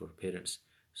or for parents.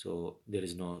 So there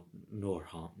is no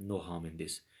harm in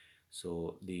this.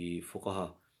 So the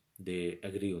fuqaha, they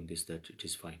agree on this, that it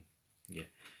is fine. Yeah.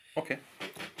 Okay.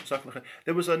 Exactly.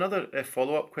 There was another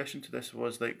follow-up question to this,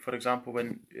 was like, for example,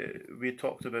 when we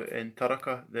talked about in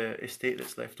Taraka, the estate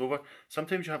that's left over,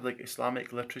 sometimes you have like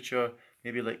Islamic literature,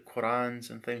 maybe like Qurans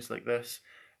and things like this.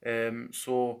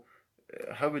 So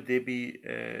how would they be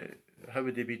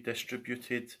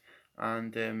distributed?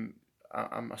 And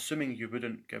I'm assuming you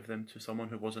wouldn't give them to someone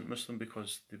who wasn't Muslim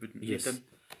because they wouldn't Yes. need them.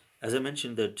 As I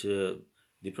mentioned that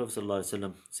the Prophet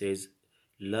ﷺ says,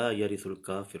 La yarithul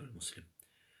kafir al-Muslim,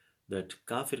 that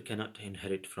kafir cannot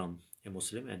inherit from a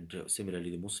Muslim, and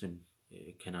similarly the Muslim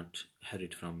cannot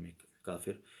inherit from a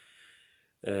kafir.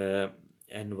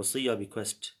 And wasiya,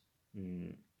 bequest,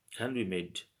 can be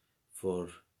made for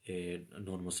a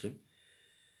non-Muslim.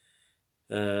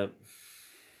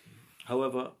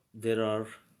 However, there are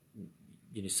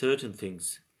certain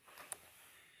things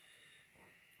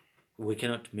we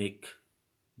cannot make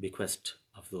bequest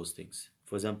of those things.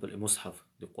 For example, a mushaf,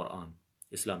 the Quran,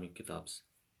 Islamic kitabs.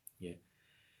 Yeah.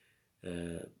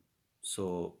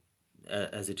 So,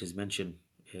 as it is mentioned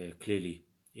clearly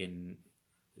in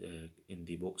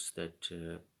the books, that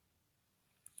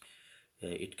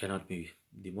it cannot be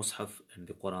the mushaf and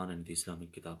the Quran and the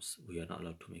Islamic kitabs. We are not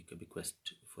allowed to make a bequest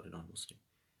for a non-Muslim.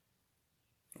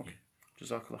 Okay.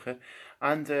 Jazakallah khair.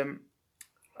 And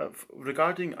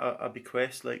regarding a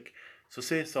bequest, like, so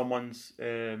say someone's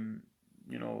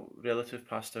relative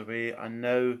passed away, and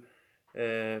now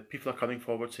people are coming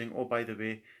forward saying, oh, by the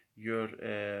way, your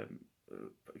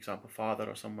for example, father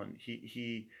or someone,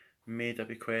 he made a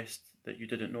bequest that you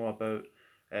didn't know about.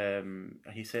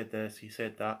 He said this, he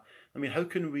said that. I mean, how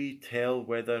can we tell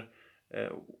whether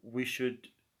we should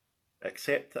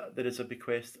accept that there is a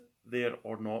bequest there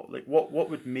or not? Like, what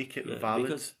would make it valid?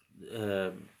 Because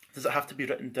does it have to be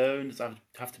written down? Does it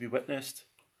have to be witnessed?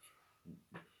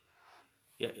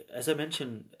 yeah, as I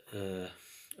mentioned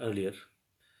earlier,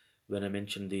 when I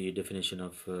mentioned the definition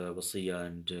of wasiya,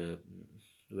 and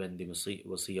when the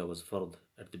wasiya was fard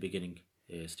at the beginning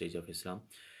stage of Islam,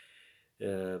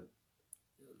 the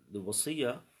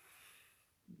wasiya,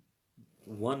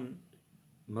 one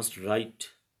must write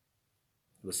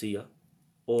wasiya,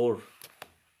 or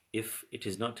if it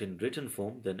is not in written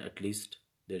form, then at least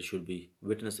there should be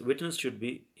witness. Witness should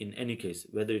be in any case,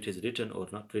 whether it is written or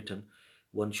not written.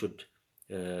 One should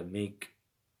make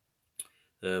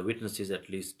witnesses, at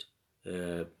least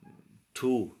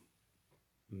two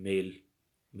males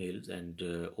and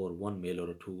or one male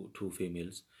or two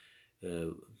females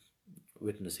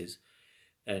witnesses,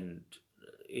 and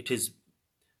it is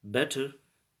better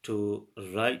to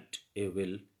write a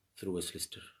will through a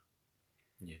solicitor.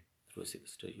 Yeah, through a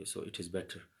solicitor. Yeah, so it is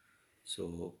better.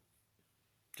 So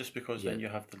just because then you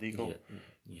have the legal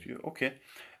view. Okay.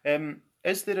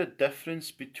 Is there a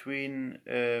difference between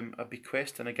a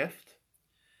bequest and a gift?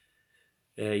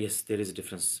 Yes, there is a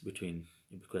difference between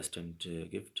a bequest and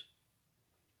gift.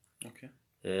 Okay.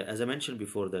 As I mentioned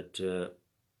before, that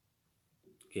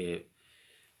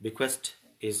bequest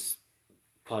is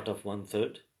part of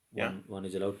 1/3. One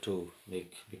is allowed to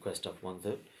make bequest of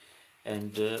 1/3,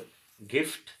 and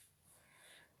gift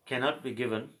cannot be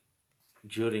given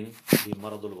during the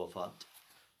maradul wafat.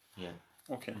 Yeah.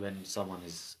 Okay. When someone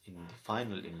is in the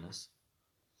final illness,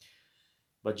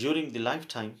 but during the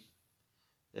lifetime,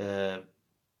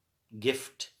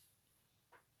 gift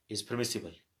is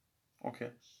permissible.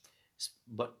 Okay.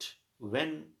 But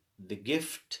when the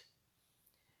gift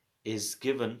is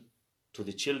given to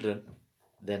the children,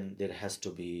 then there has to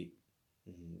be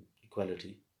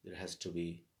equality. There has to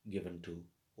be given to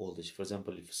all this. For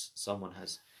example, if someone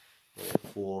has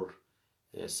 4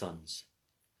 sons,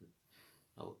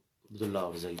 now Abdullah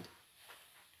or Zaid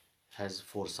has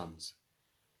 4 sons,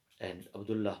 and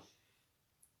Abdullah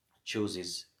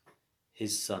chooses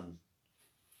his son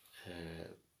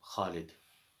Khalid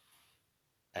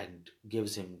and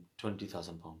gives him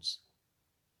 20,000 pounds,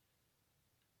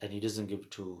 and he doesn't give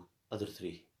to other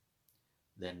 3,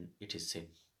 then it is sin.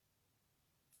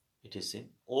 It is sin.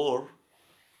 Or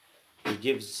he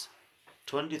gives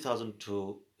 20,000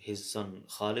 to his son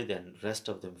Khalid and rest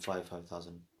of them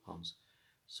 5,000 pounds.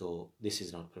 So this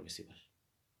is not permissible.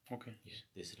 Okay. Yeah,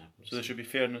 this is not permissible. So there should be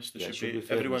fairness. There should be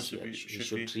everyone everyone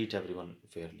should be treat everyone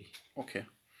fairly. Okay.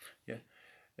 Yeah.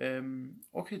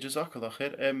 Okay, Jazakallah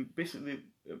khair. Basically,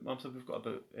 Mamsa, we've got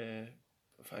about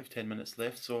 5-10 minutes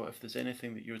left. So if there's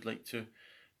anything that you would like to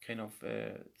kind of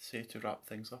say to wrap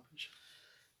things up.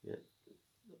 Yeah.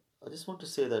 I just want to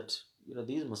say that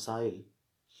these masail,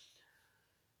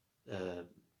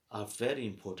 are very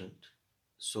important.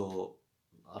 So,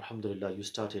 Alhamdulillah, you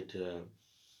started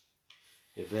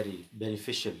a very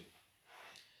beneficial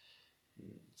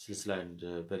silsila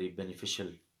and very beneficial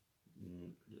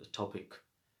topic,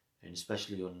 and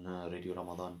especially on Radio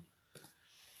Ramadan.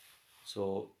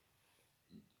 So,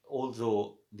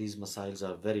 although these masails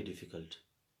are very difficult,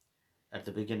 at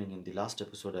the beginning in the last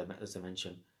episode, as I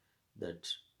mentioned, that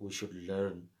we should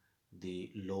learn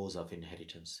the laws of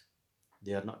inheritance.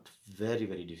 They are not very,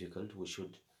 very difficult. We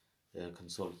should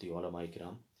consult the ulama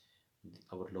ikram,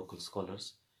 our local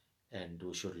scholars, and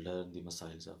we should learn the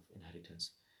masails of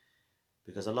inheritance.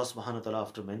 Because Allah subhanahu wa ta'ala,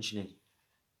 after mentioning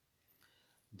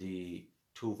the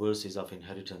two verses of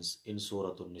inheritance in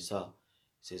Surah An-Nisa,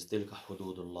 says, Tilka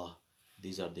hududullah,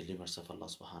 these are the limits of Allah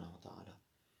subhanahu wa ta'ala.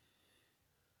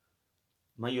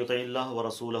 من يطع الله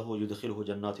ورسوله يدخله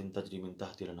جنات تجري من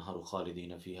تحتها الأنهار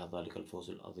خالدين فيها ذلك الفوز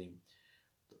العظيم.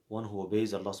 One who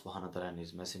obeys Allah subhanahu wa ta'ala and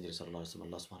His Messenger sallallahu alaihi wasallam,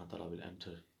 Allah subhanahu wa ta'ala will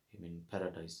enter him in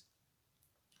paradise,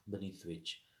 beneath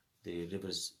which the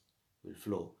rivers will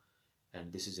flow,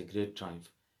 and this is a great triumph.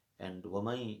 And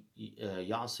وَمَن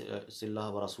يَعْصِ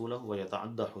اللَّهَ وَرَسُولَهُ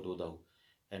وَيَتَعَدَّى حُدُودَهُ,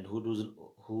 and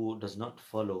who does not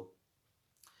follow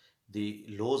the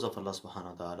laws of Allah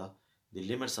subhanahu wa ta'ala, the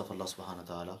limits of Allah subhanahu wa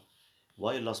ta'ala.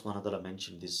 Why Allah subhanahu wa ta'ala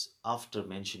mentioned this after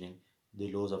mentioning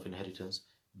the laws of inheritance?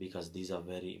 Because these are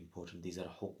very important. These are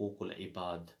huququl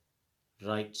ibad,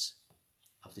 rights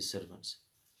of the servants.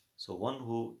 So one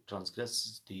who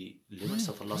transgresses the limits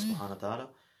of Allah subhanahu wa ta'ala,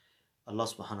 Allah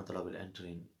subhanahu wa ta'ala will enter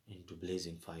into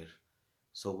blazing fire.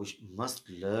 So we must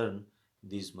learn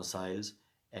these masails,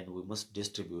 and we must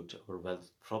distribute our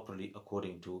wealth properly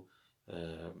according to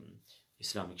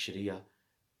Islamic Sharia,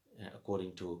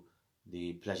 according to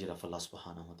the pleasure of Allah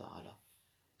subhanahu wa ta'ala.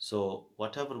 So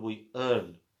whatever we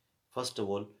earn, first of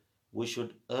all, we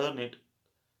should earn it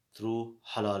through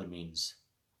halal means.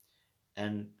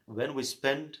 And when we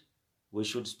spend, we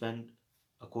should spend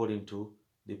according to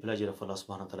the pleasure of Allah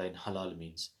subhanahu wa ta'ala in halal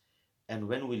means. And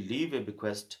when we leave a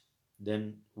bequest,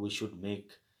 then we should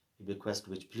make a bequest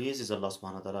which pleases Allah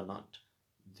subhanahu wa ta'ala, not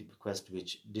the bequest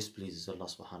which displeases Allah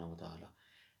subhanahu wa ta'ala.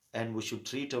 And we should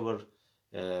treat our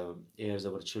heirs,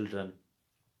 our children,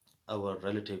 our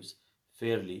relatives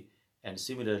fairly. And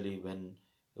similarly, when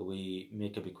we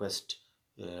make a bequest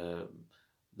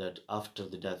that after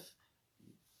the death,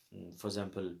 for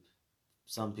example,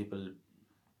 some people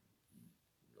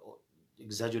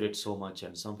exaggerate so much,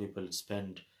 and some people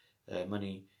spend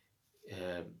money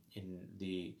in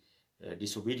the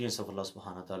disobedience of Allah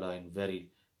subhanahu wa ta'ala in very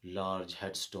large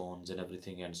headstones and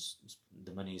everything, and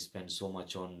the money is spent so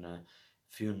much on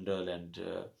funeral and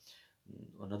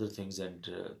on other things, and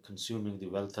consuming the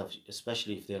wealth of,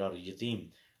 especially if there are yatim,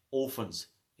 orphans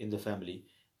in the family,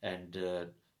 and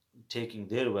taking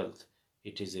their wealth.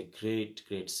 It is a great,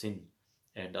 great sin,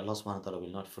 and Allah subhanahu wa ta'ala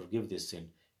will not forgive this sin.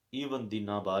 Even the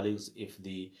nabalighs, if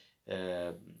the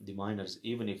minors,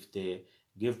 even if they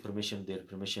give permission, their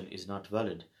permission is not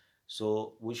valid.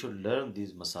 So we should learn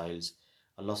these masails.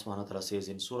 Allah subhanahu wa ta'ala says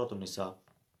in Surah An-Nisa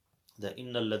that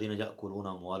إِنَّ الَّذِينَ يَأْكُلُونَ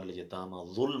أَمْوَالَ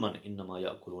الْيَتَامَى ظُلْمًا إِنَّمَا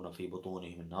يَأْكُلُونَ فِي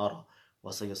بُطُونِهِمْ النَّارَ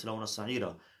وَسَيَصْلَوْنَ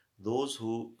سَعِيرًا. Those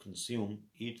who consume,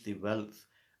 eat the wealth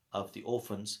of the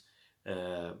orphans,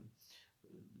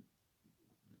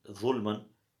 ظُلْمًا,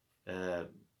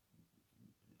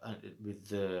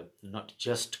 with not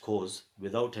just cause,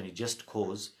 without any just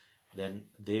cause, then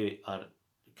they are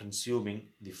consuming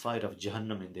the fire of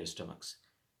Jahannam in their stomachs,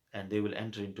 and they will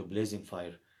enter into blazing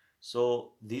fire.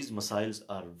 So these masails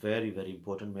are very, very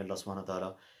important. May Allah subhanahu wa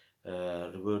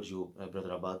ta'ala reward you,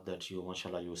 Brother Abad, that you,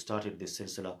 mashallah, you started this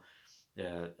silsila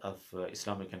of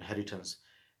Islamic inheritance,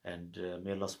 and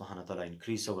may Allah subhanahu wa ta'ala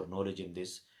increase our knowledge in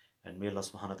this, and may Allah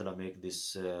subhanahu wa ta'ala make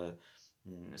this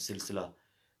silsila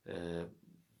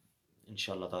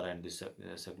inshallah ta'ala, and this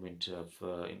segment of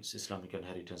Islamic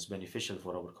inheritance beneficial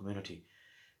for our community.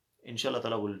 Inshallah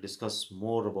ta'ala, we'll discuss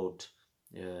more about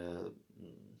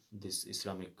this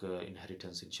Islamic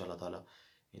inheritance, inshallah ta'ala,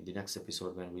 in the next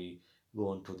episode, when we go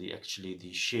on to the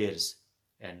shares,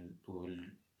 and we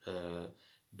will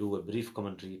do a brief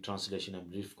commentary, translation and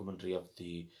brief commentary of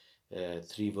the 4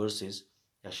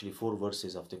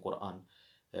 verses of the Quran,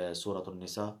 Surah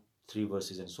An-Nisa, 3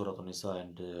 verses in Surah An-Nisa,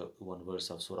 and 1 verse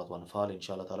of Surah An-Fal,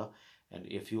 inshallah ta'ala, and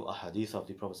a few ahadith of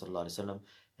the Prophet sallallahu alaihi wasallam,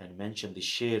 and mention the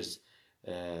shares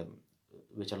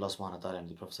which Allah subhanahu wa ta'ala and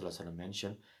the Prophet sallallahu alaihi wasallam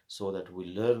mention, so that we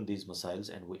learn these masails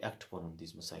and we act upon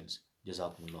these masails.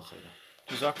 Jazakumullah khairan.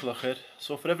 Jazakallah khair.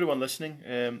 So for everyone listening,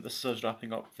 this is us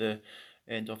wrapping up the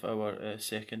end of our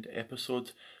second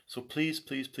episode. So please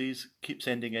keep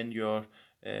sending in your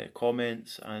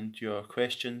comments and your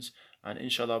questions, and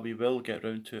inshallah we will get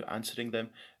round to answering them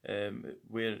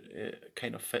where it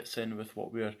kind of fits in with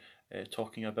what we're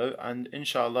talking about. And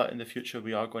inshallah in the future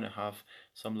we are going to have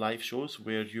some live shows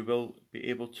where you will be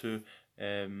able to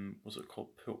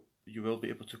you will be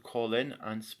able to call in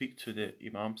and speak to the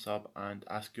Imam Sahib and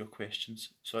ask your questions.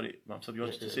 Sorry, Imam Sahib, you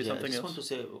wanted to say something else? I just want to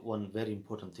say one very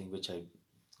important thing which I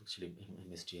actually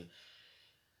missed here.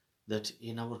 That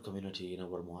in our community, in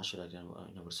our muashara,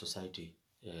 in our society,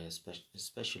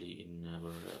 especially in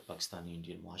our Pakistani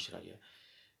Indian muashara,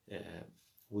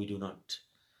 we do not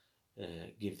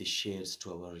give the shares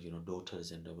to our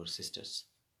daughters and our sisters.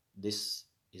 This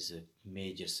is a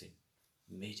major sin,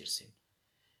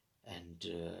 and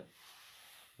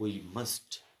we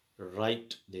must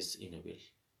write this in a will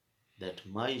that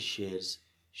my shares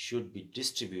should be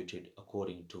distributed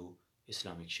according to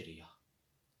Islamic Sharia,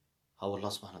 how Allah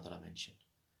subhanahu wa ta'ala mentioned.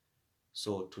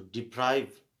 So to deprive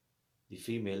the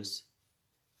females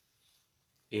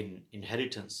in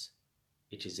inheritance,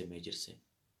 it is a major sin.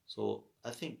 So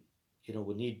I think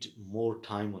we need more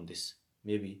time on this.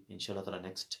 Maybe inshallah ta'ala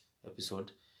next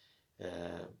episode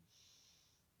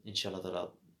inshallah ta'ala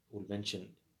will mention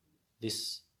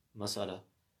this masala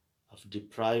of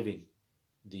depriving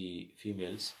the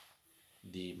females,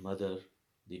 the mother,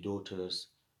 the daughters,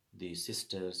 the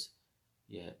sisters.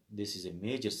 This is a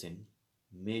major sin,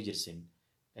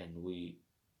 and we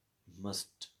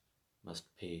must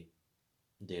pay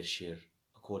their share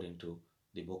according to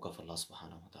the book of Allah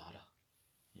subhanahu wa ta'ala.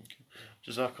 Okay.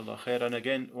 Jazakallah khair. And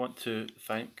again, want to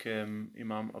thank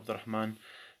Imam Abdul Rahman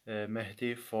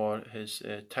Mehdi for his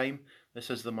time. This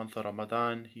is the month of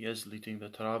Ramadan. He is leading the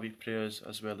Taraweeh prayers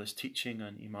as well as teaching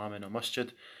and Imam in a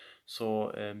masjid.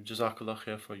 So Jazakallah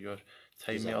khair for your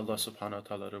time. May Allah subhanahu wa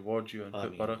ta'ala reward you and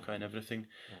put barakah in everything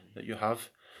that you have.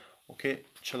 Okay,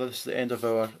 inshallah, this is the end of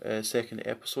our second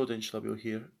episode. Inshallah, you'll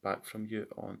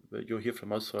hear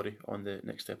from us on the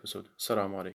next episode.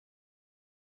 Assalamu alaikum.